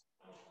 Jesus.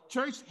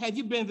 Church, have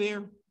you been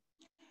there?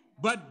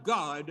 But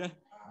God,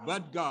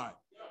 but God.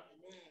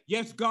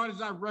 Yes, God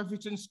is our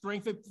refuge and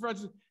strength,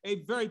 a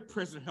very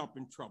present help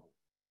in trouble.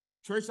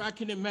 Church, I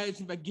can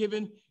imagine by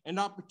given an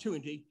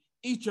opportunity,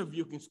 each of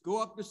you can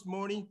go up this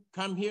morning,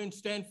 come here and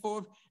stand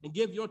forth and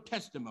give your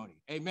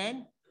testimony.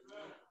 Amen?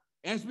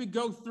 As we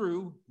go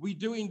through, we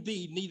do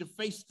indeed need to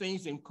face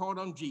things and call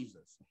on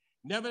Jesus.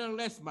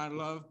 Nevertheless, my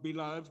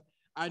beloved,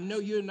 I know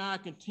you and I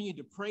continue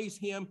to praise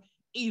him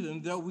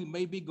even though we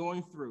may be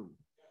going through.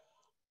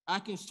 I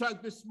can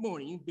start this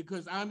morning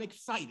because I'm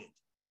excited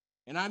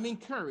and I'm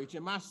encouraged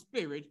in my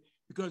spirit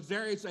because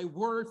there is a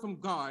word from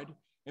God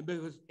and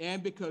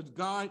because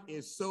God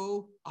is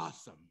so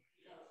awesome.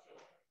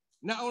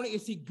 Not only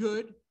is he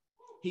good,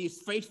 he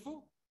is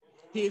faithful,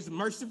 he is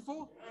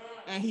merciful,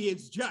 and he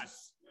is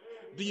just.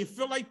 Do you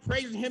feel like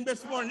praising him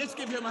this morning? Let's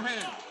give him a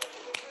hand.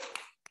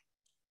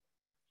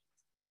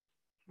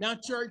 Now,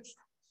 church,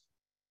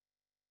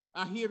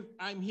 I'm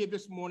here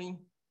this morning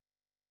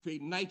to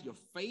ignite your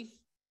faith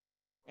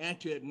and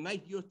to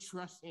ignite your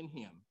trust in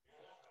him.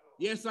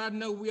 Yes, I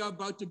know we are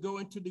about to go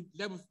into the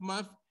 11th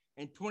month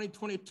and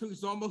 2022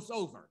 is almost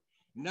over.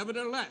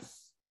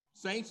 Nevertheless,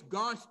 saints,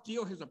 God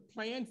still has a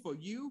plan for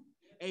you.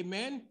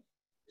 Amen.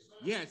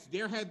 Yes,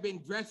 there have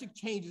been drastic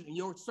changes in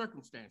your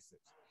circumstances.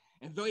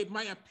 And though it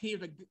might appear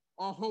that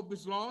all hope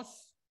is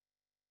lost,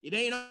 it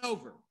ain't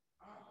over.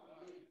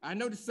 I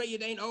know to say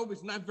it ain't over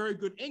is not very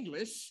good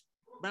English,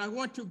 but I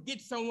want to get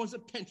someone's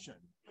attention.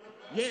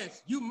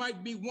 Yes, you might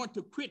want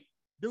to quit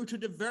due to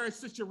the various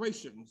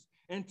situations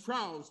and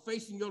trials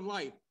facing your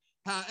life.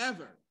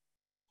 However,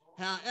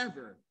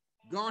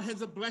 God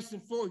has a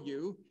blessing for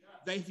you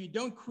that if you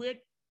don't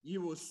quit,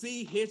 you will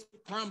see his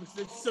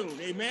promises soon.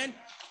 Amen.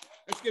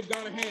 Let's give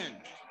God a hand.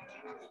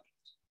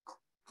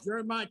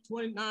 Jeremiah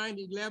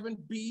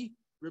 29:11b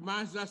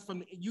reminds us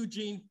from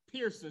Eugene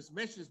Pearson's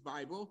Message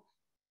Bible,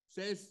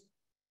 says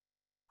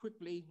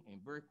quickly and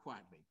very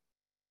quietly,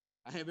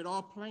 I have it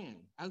all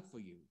planned out for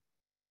you.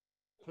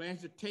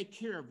 Plans to take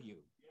care of you,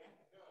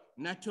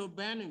 not to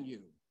abandon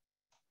you.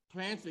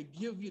 Plans to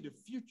give you the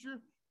future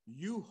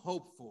you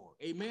hope for.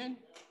 Amen.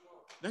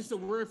 That's the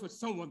word for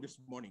someone this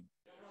morning.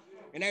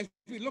 And as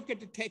we look at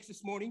the text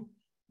this morning,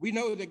 we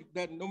know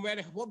that no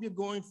matter what you're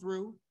going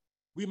through,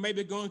 we may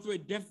be going through a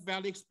Death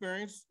Valley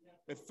experience.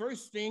 The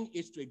first thing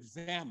is to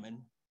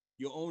examine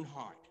your own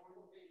heart.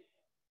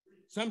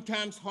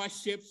 Sometimes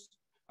hardships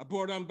are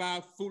brought on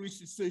by foolish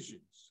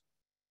decisions,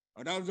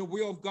 or that is the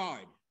will of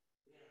God.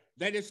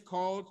 That is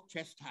called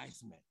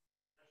chastisement.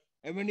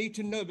 And we need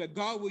to know that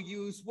God will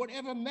use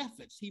whatever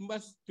methods he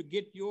must to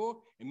get your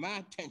and my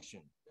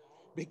attention.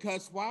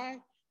 Because why?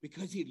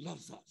 Because he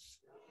loves us.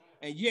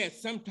 And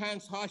yes,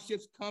 sometimes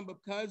hardships come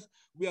because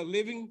we are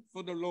living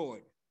for the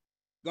Lord.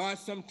 God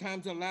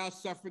sometimes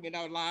allows suffering in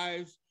our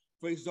lives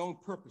for his own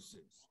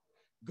purposes.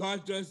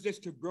 God does this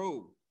to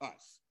grow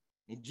us.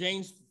 In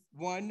James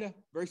 1,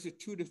 verses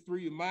 2-3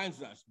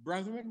 reminds us,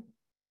 brethren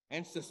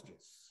and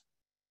sisters,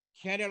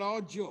 count it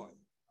all joy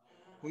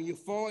when you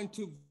fall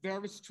into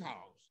various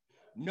trials.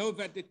 Know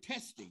that the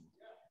testing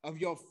of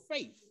your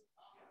faith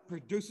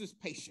produces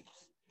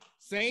patience.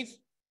 Saints,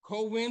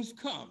 cold winds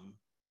come.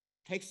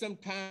 Take some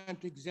time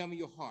to examine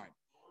your heart.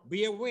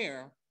 Be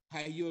aware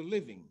how you're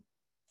living.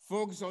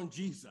 Focus on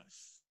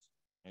Jesus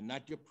and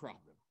not your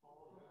problem.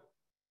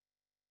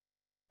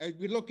 As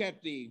we look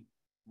at the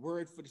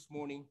word for this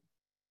morning,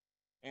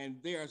 and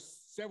there are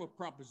several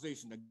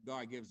propositions that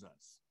God gives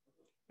us.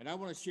 And I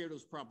want to share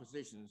those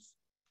propositions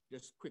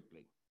just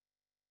quickly.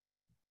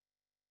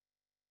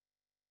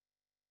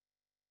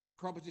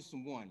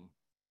 Proposition 1,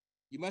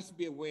 you must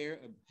be aware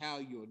of how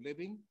you're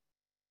living,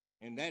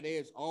 and that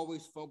is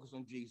always focus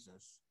on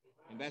Jesus,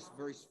 and that's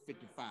verse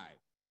 55.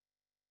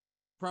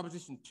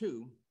 Proposition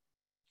 2,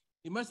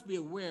 you must be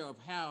aware of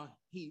how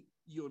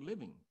you're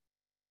living.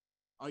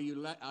 Are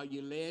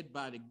you led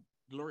by the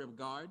glory of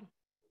God?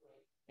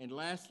 And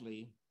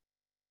lastly,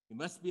 you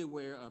must be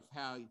aware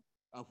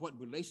of what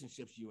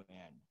relationships you're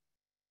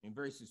in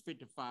verses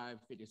 55,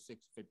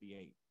 56,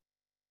 58.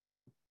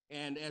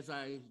 And as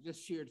I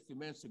just shared a few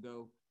minutes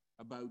ago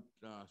about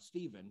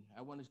Stephen,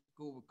 I want to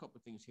go over a couple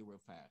of things here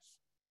real fast.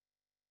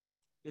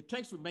 The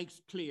text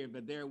makes clear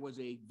that there was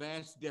a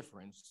vast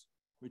difference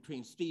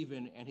between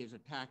Stephen and his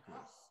attackers.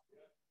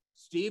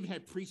 Stephen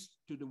had preached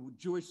to the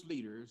Jewish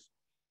leaders,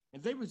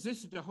 and they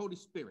resisted the Holy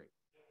Spirit.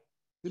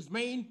 His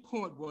main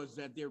point was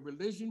that their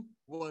religion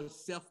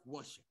was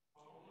self-worship.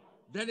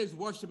 That is,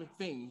 worshiping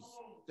things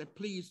that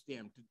pleased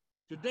them.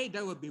 Today,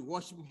 that would be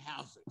worshiping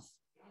houses,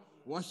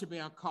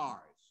 worshiping our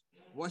cars,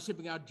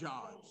 worshiping our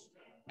jobs,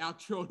 our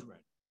children,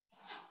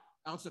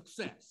 our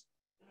success,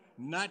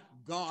 not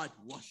God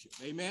worship.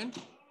 Amen?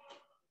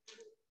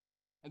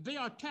 And they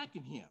are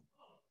attacking him.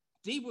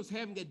 Steve was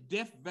having a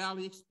Death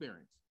Valley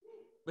experience,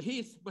 but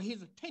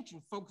his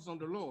attention focused on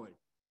the Lord.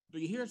 Do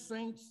you hear,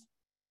 saints?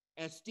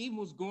 As Steve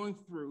was going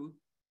through,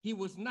 he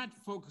was not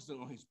focusing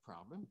on his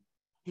problem,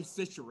 his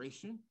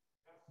situation,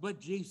 but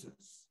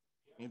Jesus.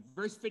 And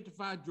verse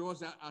 55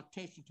 draws our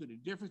attention to the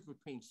difference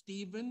between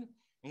Stephen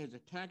and his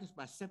attackers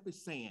by simply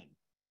saying,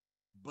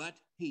 but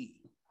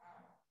he.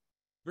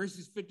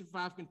 Verses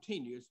 55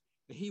 continues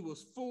that he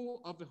was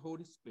full of the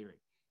Holy Spirit.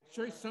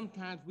 Church,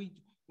 sometimes we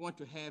want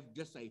to have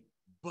just a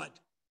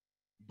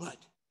but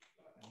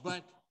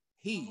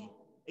he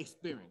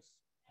experienced,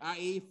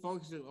 i.e.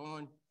 focusing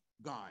on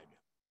God.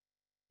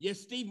 Yes,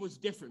 Stephen was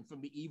different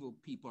from the evil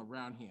people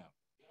around him,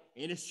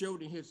 and it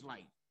showed in his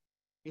life.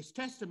 His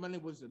testimony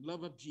was the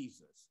love of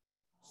Jesus.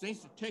 Saints,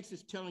 the text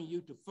is telling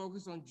you to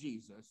focus on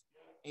Jesus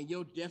in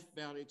your Death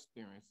Valley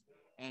experience,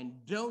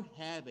 and don't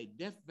have a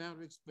Death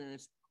Valley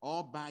experience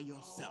all by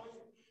yourself,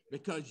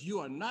 because you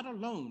are not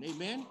alone.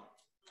 Amen?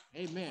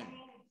 Amen.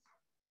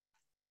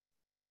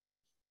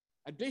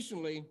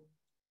 Additionally,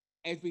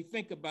 as we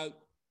think about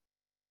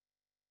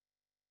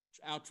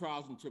our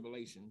trials and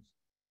tribulations,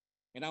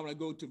 and I want to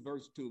go to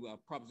verse 2,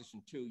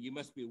 proposition 2, you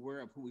must be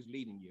aware of who is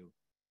leading you.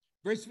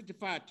 Verse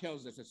 55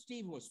 tells us that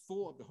Stephen was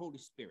full of the Holy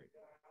Spirit,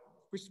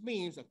 which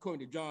means,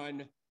 according to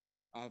John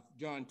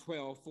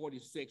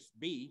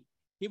 12:46b,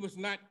 he was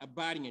not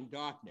abiding in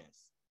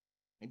darkness.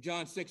 And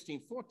John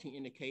 16:14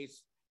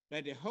 indicates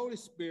that the Holy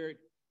Spirit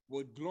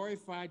will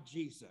glorify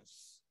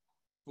Jesus,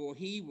 for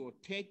he will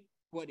take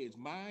what is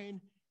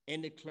mine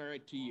and declare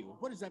it to you.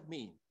 What does that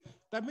mean?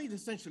 That means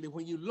essentially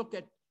when you look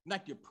at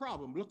not your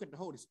problem, look at the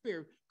Holy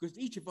Spirit, because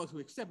each of us who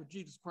accepted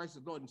Jesus Christ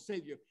as Lord and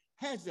Savior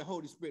has the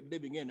Holy Spirit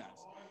living in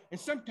us. And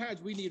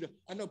sometimes we need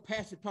I know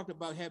Pastor talked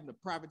about having a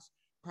private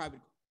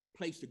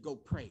place to go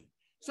pray.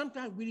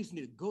 Sometimes we just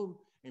need to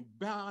go and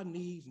bow our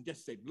knees and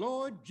just say,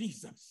 Lord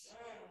Jesus,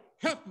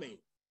 help me.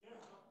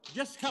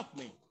 Just help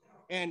me.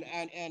 And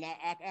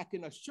I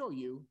can assure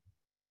you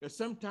that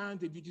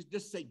sometimes if you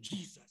just say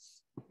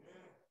Jesus,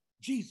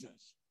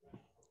 Jesus,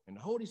 and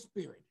the Holy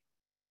Spirit,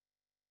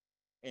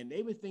 and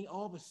everything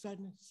all of a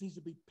sudden seems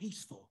to be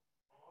peaceful.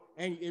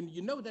 And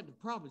you know that the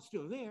problem is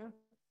still there,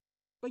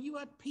 but you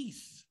are at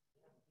peace.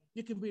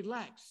 You can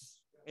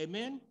relax.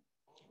 Amen?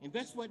 And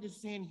that's what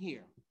it's saying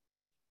here.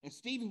 And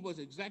Stephen was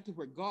exactly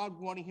where God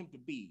wanted him to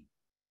be.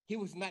 He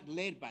was not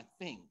led by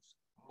things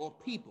or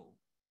people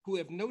who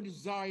have no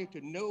desire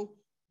to know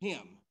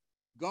him.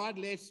 God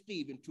led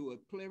Stephen to a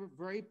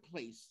very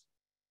place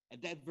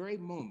at that very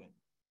moment.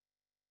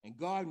 And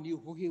God knew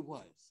who he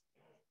was.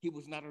 He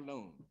was not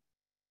alone.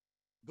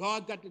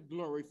 God got the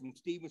glory from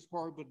Stephen's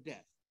horrible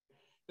death.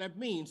 That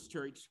means,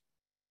 church,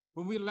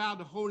 when we allow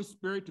the Holy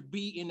Spirit to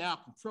be in our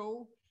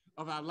control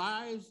of our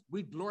lives,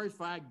 we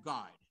glorify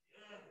God.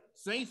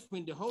 Saints,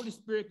 when the Holy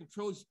Spirit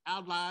controls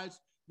our lives,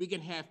 we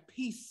can have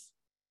peace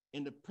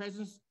in the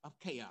presence of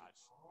chaos.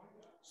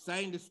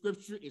 Saying the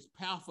scripture is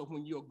powerful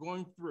when you're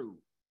going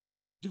through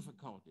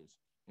difficulties.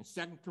 And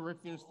 2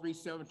 Corinthians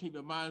 3:17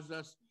 reminds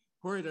us,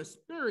 where the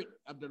Spirit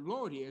of the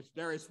Lord is,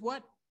 there is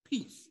what?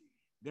 Peace.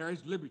 There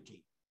is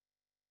liberty.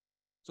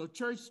 So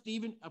church,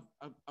 Stephen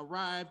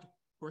arrived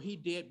where he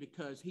did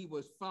because he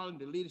was following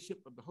the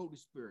leadership of the Holy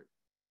Spirit.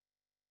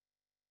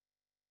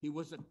 He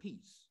was at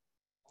peace.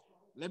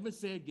 Let me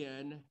say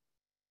again,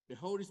 the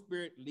Holy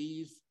Spirit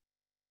leads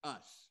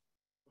us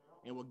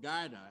and will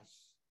guide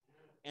us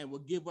and will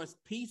give us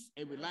peace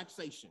and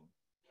relaxation.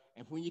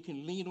 And when you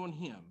can lean on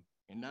him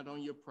and not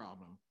on your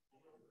problem,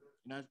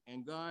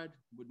 and God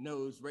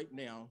knows right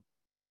now,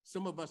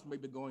 some of us may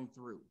be going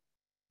through.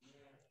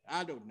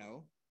 I don't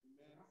know,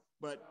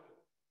 but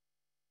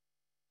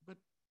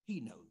he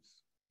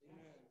knows.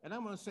 And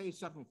I'm going to say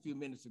something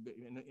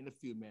in a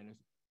few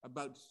minutes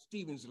about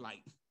Stephen's life.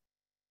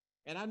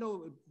 And I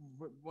know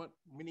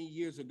many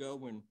years ago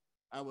when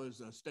I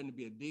was studying to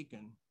be a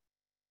deacon,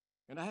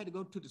 and I had to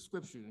go to the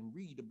scriptures and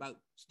read about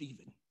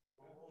Stephen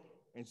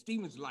and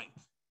Stephen's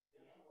life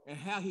and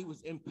how he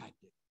was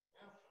impacted.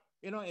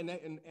 You know,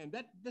 and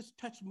that just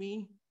touched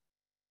me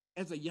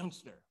as a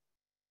youngster.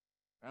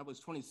 I was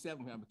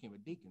 27 when I became a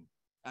deacon.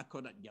 I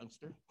call that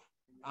youngster.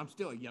 I'm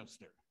still a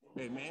youngster.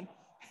 Amen.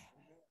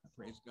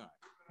 Praise God.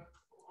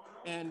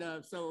 And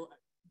so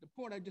the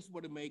point I just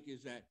want to make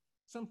is that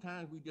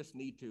sometimes we just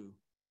need to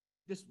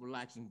just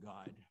relax in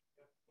God.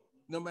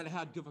 No matter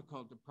how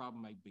difficult the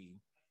problem might be,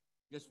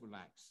 just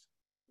relax.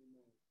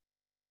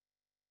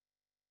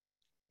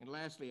 And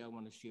lastly, I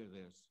want to share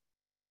this.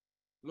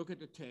 Look at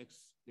the text.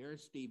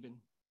 There's Stephen.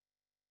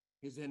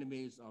 His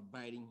enemies are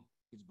biting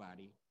his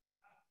body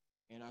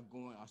and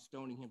are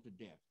stoning him to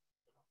death.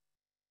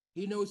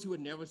 He knows he would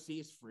never see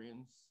his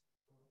friends.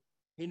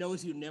 He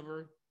knows he would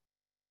never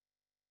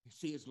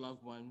see his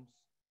loved ones.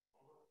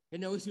 He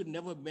knows he would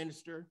never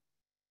minister.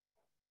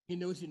 He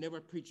knows he'd never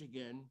preach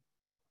again.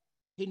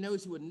 He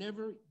knows he would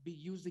never be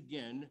used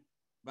again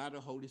by the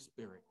Holy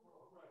Spirit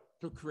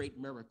to create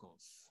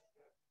miracles.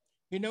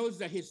 He knows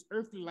that his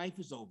earthly life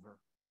is over.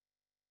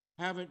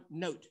 However,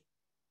 note,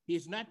 he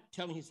is not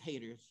telling his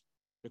haters,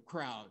 the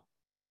crowd,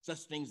 such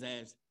things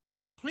as,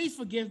 please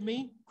forgive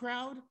me,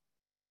 crowd.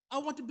 I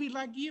want to be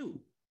like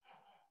you.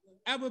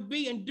 I will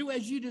be and do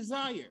as you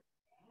desire.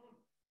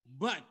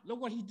 But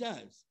look what he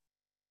does.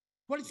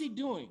 What is he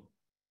doing?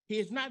 He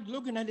is not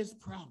looking at his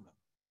problem.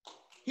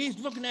 He is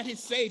looking at his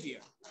Savior.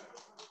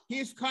 He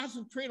is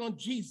concentrating on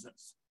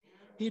Jesus.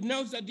 He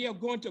knows that they are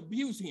going to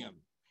abuse him.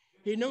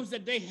 He knows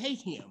that they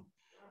hate him.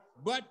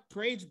 But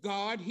praise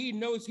God, he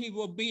knows he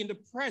will be in the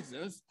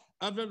presence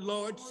of the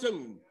Lord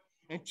soon.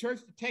 And church,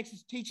 the text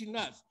is teaching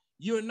us,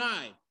 you and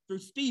I, through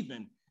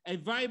Stephen, a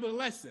valuable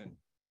lesson.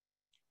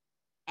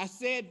 I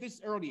said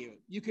this earlier,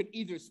 you can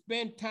either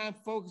spend time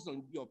focused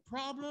on your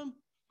problem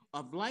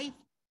of life,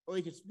 or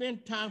you can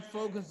spend time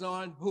focused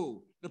on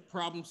who? The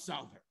problem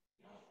solver.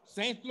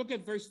 Saints, look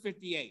at verse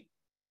 58.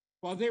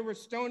 While they were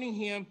stoning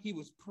him, he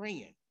was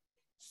praying.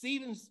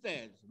 Stephen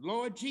says,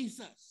 Lord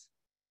Jesus,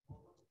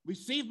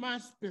 receive my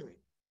spirit.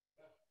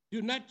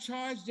 Do not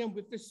charge them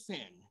with the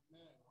sin.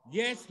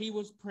 Yes, he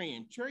was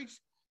praying. Church,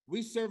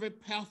 we serve a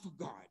powerful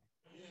God,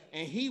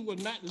 and he will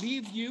not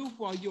leave you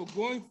while you're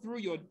going through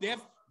your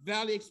Death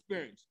Valley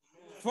experience.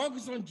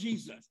 Focus on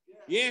Jesus.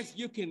 Yes,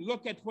 you can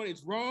look at what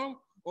is wrong,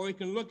 or you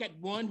can look at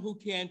one who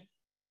can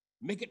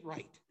make it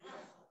right.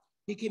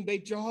 He can be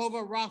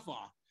Jehovah Rapha,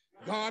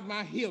 God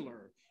my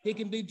healer. He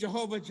can be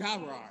Jehovah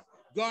Jireh,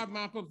 God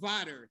my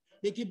provider.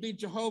 He can be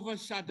Jehovah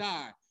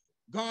Shaddai,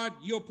 God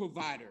your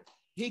provider.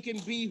 He can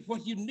be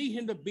what you need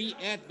him to be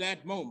at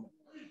that moment.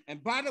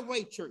 And by the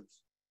way, church,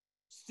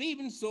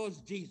 Stephen saw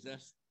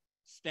Jesus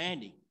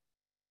standing,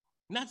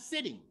 not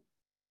sitting,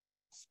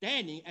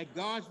 standing at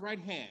God's right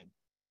hand.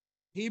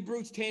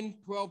 Hebrews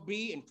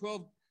 10:12b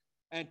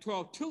and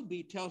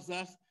 12:2b tells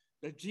us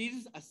that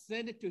Jesus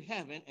ascended to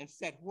heaven and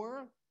sat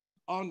where?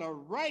 On the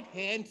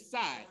right-hand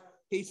side.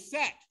 He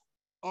sat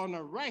on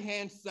the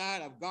right-hand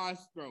side of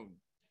God's throne,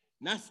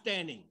 not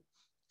standing.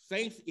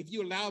 Saints, if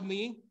you allow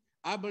me,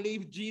 I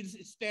believe Jesus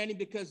is standing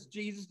because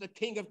Jesus, the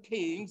King of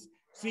Kings,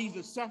 sees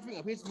the suffering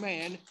of his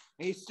man,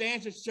 and he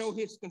stands to show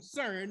his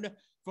concern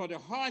for the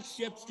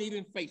hardship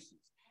Stephen faces.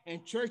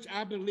 And church,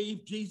 I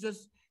believe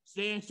Jesus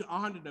stands to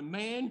honor the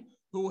man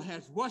who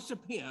has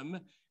worshiped him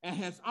and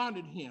has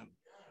honored him.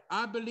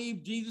 I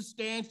believe Jesus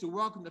stands to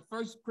welcome the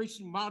first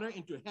Christian martyr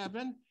into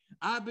heaven.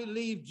 I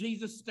believe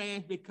Jesus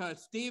stands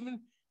because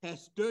Stephen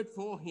has stood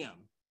for him.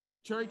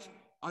 Church,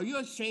 are you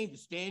ashamed to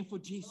stand for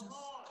Jesus?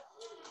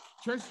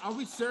 Church, are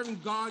we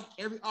serving God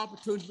every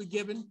opportunity we're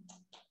given?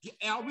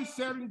 Are we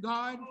serving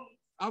God?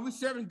 Are we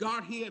serving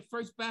God here at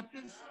First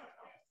Baptist?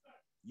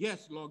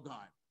 Yes, Lord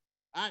God.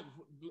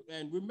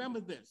 And remember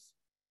this.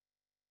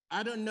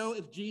 I don't know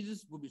if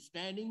Jesus will be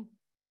standing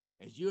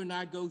as you and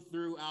I go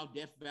through our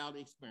Death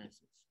Valley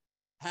experiences.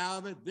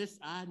 However, this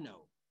I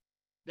know,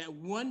 that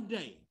one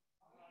day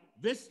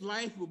this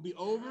life will be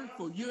over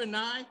for you and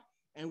I,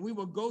 and we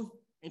will go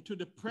into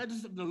the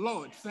presence of the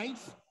Lord.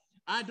 Saints,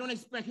 I don't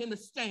expect him to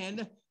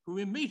stand when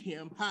we meet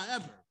him.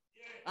 However,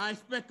 I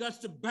expect us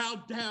to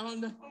bow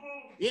down,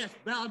 yes,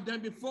 bow down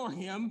before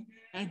him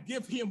and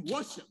give him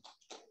worship.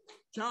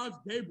 Charles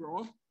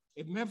Gabriel,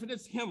 a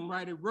Methodist hymn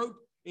writer, wrote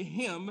a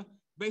hymn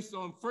based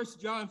on 1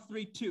 John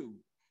 3:2.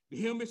 The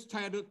hymn is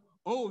titled,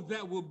 Oh,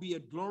 That Will Be a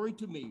Glory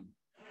to Me.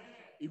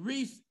 It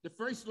reads, the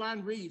first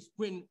line reads,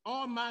 when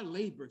all my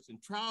labors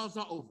and trials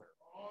are over,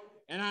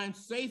 and I am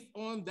safe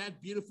on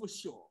that beautiful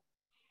shore.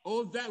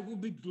 Oh, that will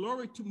be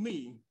glory to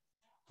me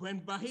when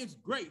by his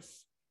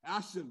grace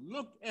I should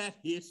look at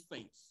his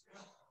face.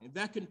 And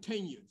that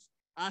continues.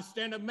 I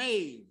stand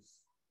amazed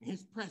in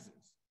his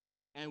presence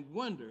and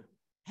wonder,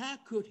 how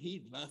could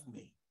he love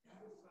me?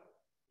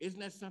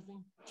 Isn't that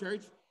something?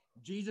 Church,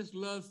 Jesus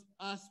loves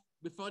us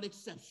without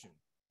exception.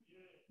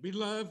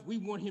 Beloved, we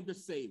want him to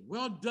say,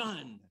 well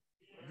done,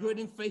 good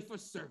and faithful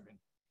servant.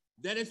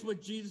 That is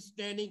what Jesus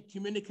standing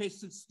communicates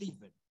to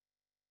Stephen.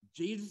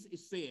 Jesus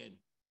is saying,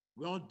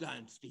 well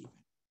done, Stephen.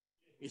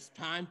 It's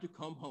time to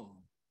come home.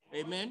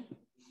 Amen?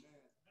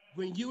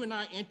 When you and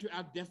I enter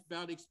our Death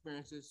Valley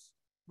experiences,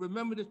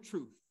 remember the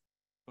truth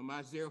from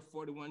Isaiah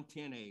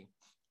 41:10a.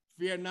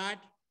 Fear not,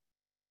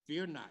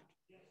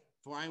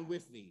 for I am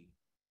with thee.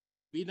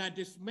 Be not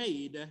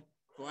dismayed,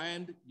 for I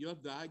am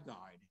thy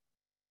God.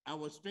 I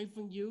will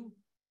strengthen you,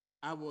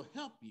 I will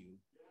help you,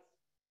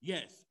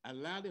 Yes,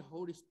 allow the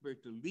Holy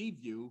Spirit to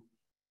lead you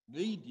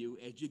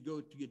as you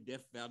go through your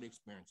Death Valley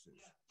experiences.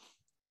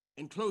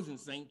 In closing,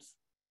 saints,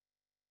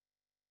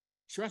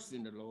 trust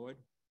in the Lord.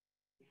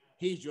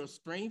 He's your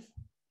strength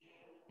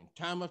in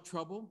time of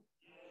trouble.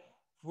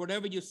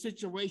 Whatever your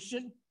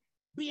situation,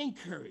 be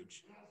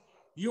encouraged.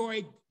 You're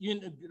in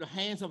the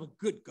hands of a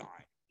good God.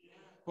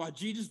 While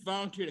Jesus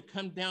volunteered to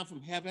come down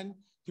from heaven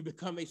to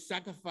become a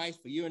sacrifice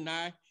for you and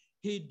I,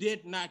 he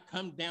did not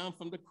come down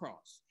from the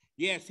cross.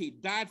 Yes, he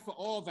died for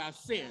all of our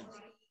sins.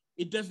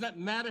 It does not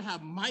matter how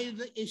mighty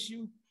the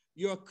issue,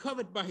 you're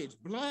covered by his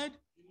blood.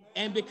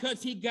 And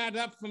because he got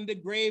up from the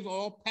grave,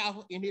 all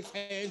power in his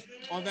hands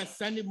on that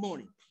Sunday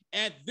morning,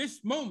 at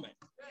this moment,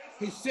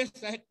 he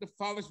sits at the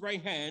Father's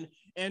right hand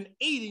and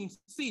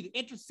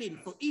interceding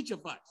for each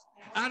of us.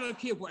 I don't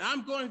care what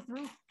I'm going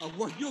through or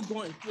what you're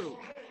going through.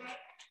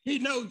 He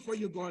knows what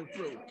you're going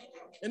through.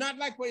 And I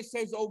like what it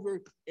says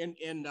over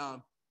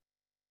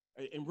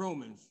in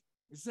Romans.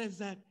 It says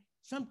that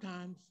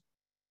sometimes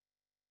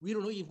we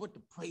don't know even what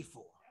to pray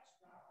for.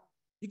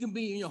 You can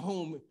be in your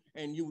home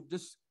and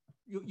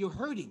you're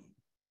hurting.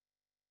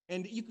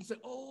 And you can say,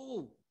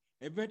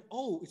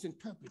 it's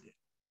interpreted.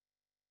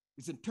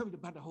 It's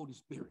interpreted by the Holy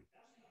Spirit.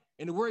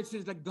 And the word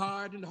says that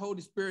God and the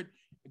Holy Spirit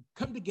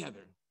come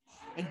together.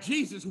 And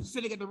Jesus, who's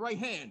sitting at the right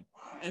hand,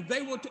 and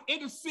they want to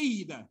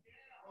intercede on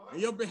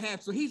your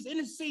behalf. So he's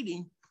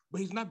interceding,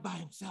 but he's not by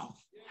himself.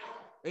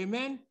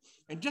 Amen?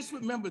 And just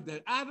remember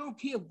that I don't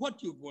care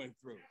what you're going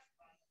through.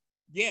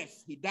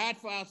 Yes, he died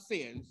for our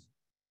sins,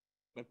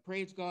 but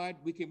praise God,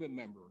 we can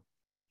remember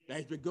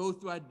that as we go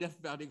through our Death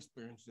Valley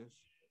experiences,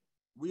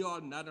 we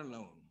are not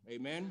alone.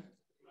 Amen?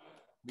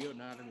 We are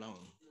not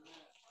alone.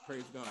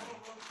 Praise God.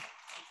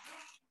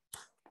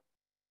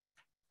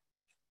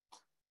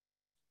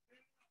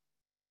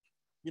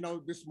 You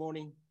know, this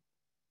morning,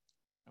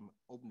 I'm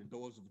opening the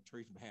doors of the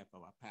church on behalf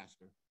of our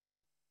pastor.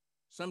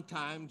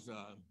 Sometimes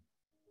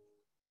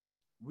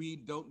we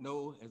don't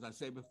know, as I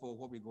said before,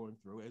 what we're going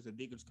through. As the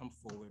deacons come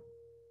forward,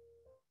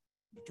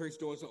 the church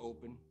doors are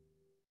open,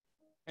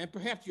 and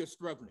perhaps you're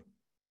struggling.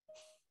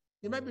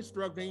 You might be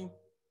struggling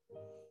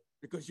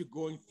because you're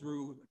going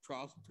through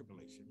trials and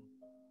tribulation.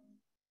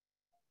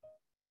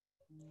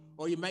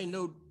 Or you may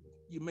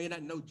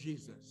not know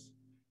Jesus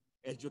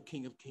as your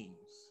King of Kings.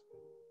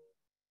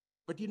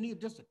 But you need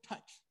just a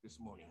touch this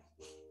morning.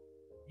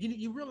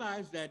 You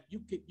realize that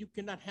you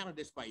cannot handle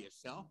this by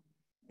yourself,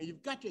 and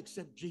you've got to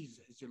accept Jesus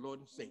as your Lord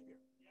and Savior.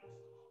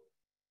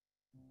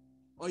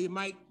 Or you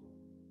might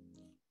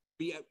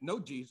know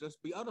Jesus,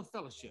 be out of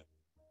fellowship.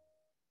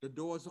 The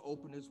doors are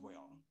open as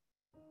well.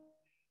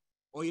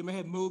 Or you may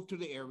have moved to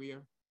the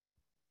area,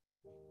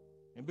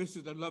 and this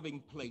is a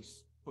loving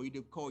place for you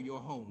to call your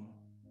home.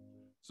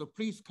 So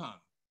please come.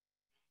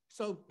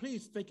 So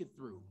please think it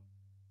through.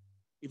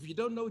 If you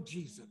don't know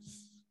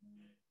Jesus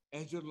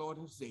as your Lord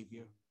and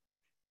Savior,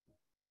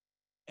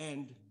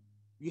 and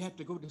you have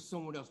to go to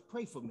someone else,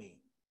 pray for me,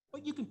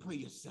 but you can pray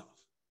yourself.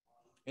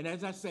 And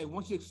as I say,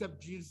 once you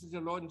accept Jesus as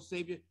your Lord and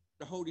Savior,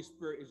 the Holy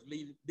Spirit is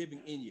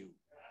living in you.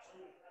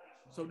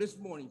 So this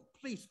morning,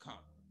 please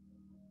come.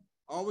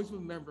 Always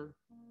remember,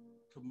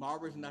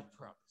 tomorrow is not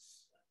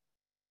promised.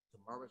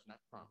 Tomorrow is not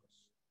promised.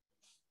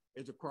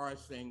 As the choir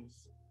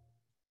sings,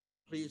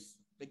 please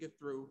think it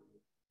through.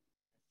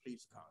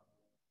 Please come.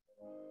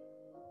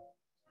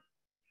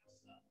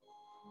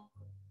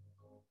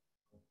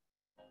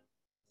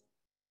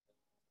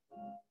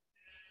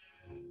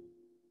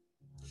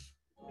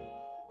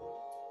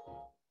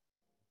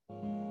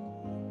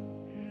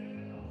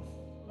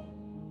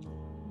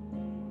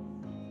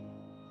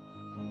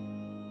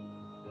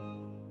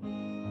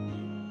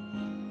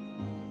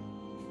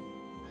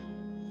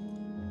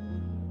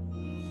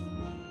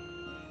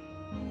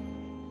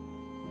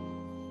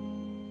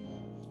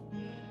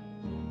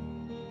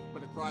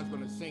 What the choir is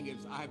going to sing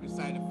is, I have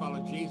decided to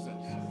follow Jesus.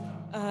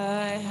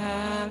 I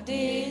have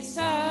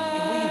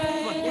decided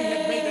And when you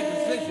have made that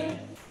decision,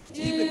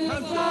 he to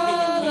becomes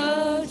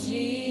follow your King of Kings.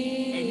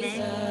 Jesus.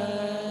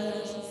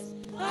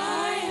 Amen. I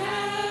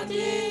have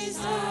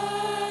decided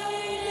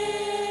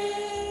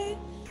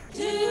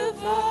to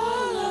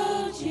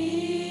follow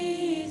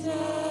Jesus.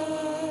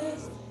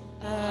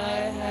 I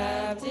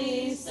have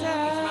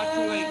decided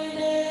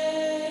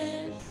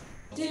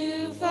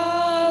to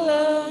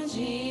follow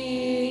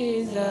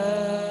Jesus.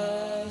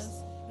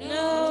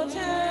 No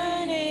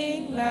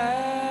turning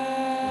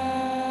back.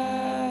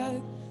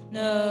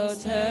 No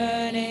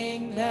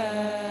turning back.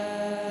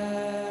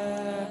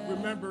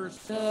 Remember,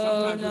 So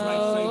sometimes we might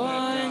no say one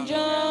that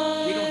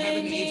join we don't have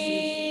any me,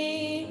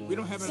 issues. We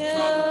don't have any till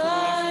problems.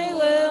 I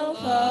will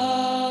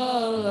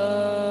follow.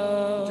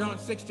 John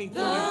 16:33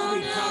 Though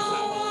tells no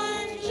us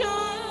one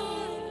join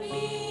me,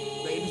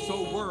 that in this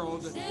whole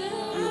world, we still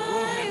will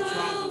have I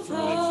trials will and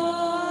tribulations.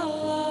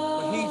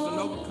 follow. But he's an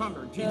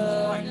overcomer, Jesus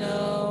Though Christ. no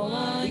He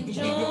one can be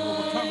your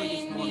overcomer this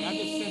join morning. I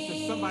just sense that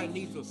me, somebody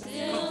needs to come still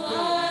forward and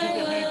I give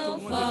your hand to will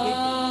one of the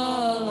deacons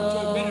or to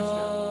a minister.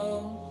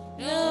 follow.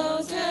 No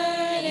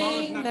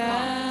turning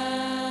back.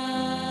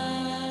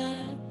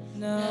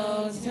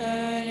 No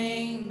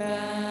turning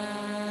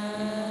back.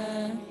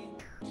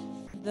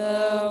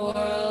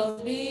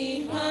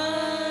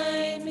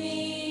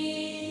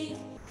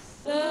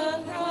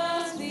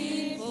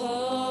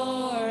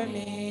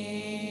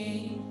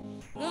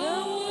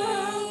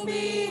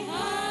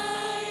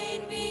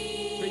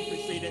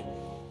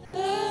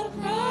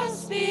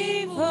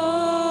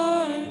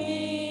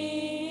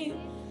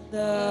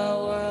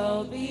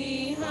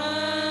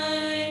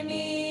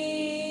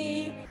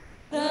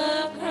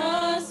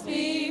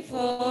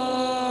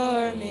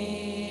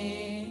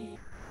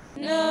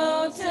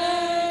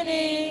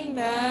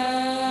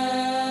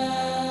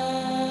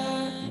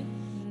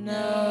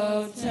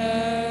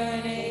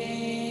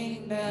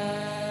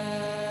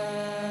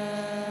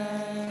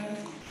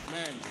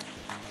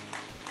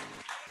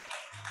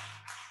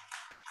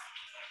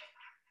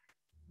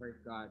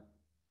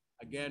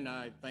 Again,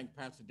 I thank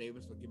Pastor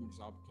Davis for giving us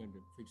the opportunity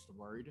to preach the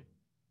word.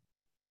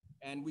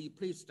 And we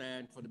please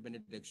stand for the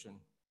benediction.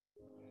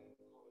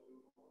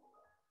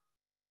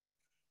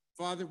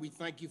 Father, we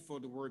thank you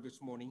for the word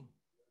this morning.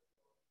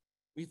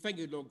 We thank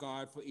you, Lord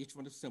God, for each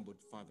one assembled,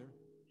 Father.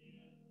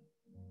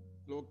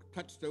 Lord,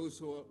 touch those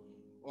who are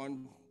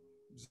on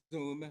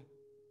Zoom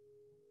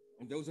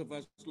and those of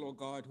us, Lord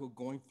God, who are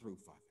going through,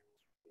 Father.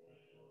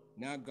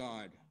 Now,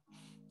 God,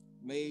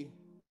 may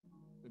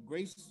the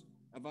grace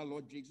of our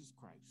Lord Jesus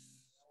Christ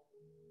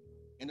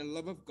and the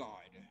love of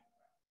God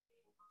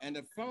and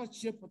the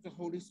fellowship of the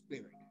Holy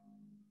Spirit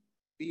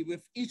be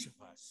with each of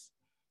us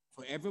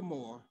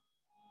forevermore.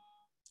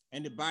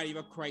 And the body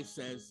of Christ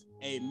says,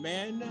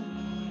 amen,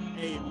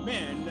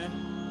 amen,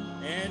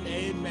 and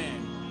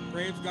amen.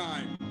 Praise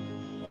God.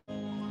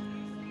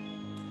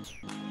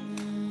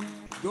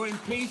 Go in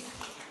peace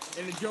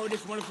and enjoy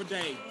this wonderful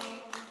day.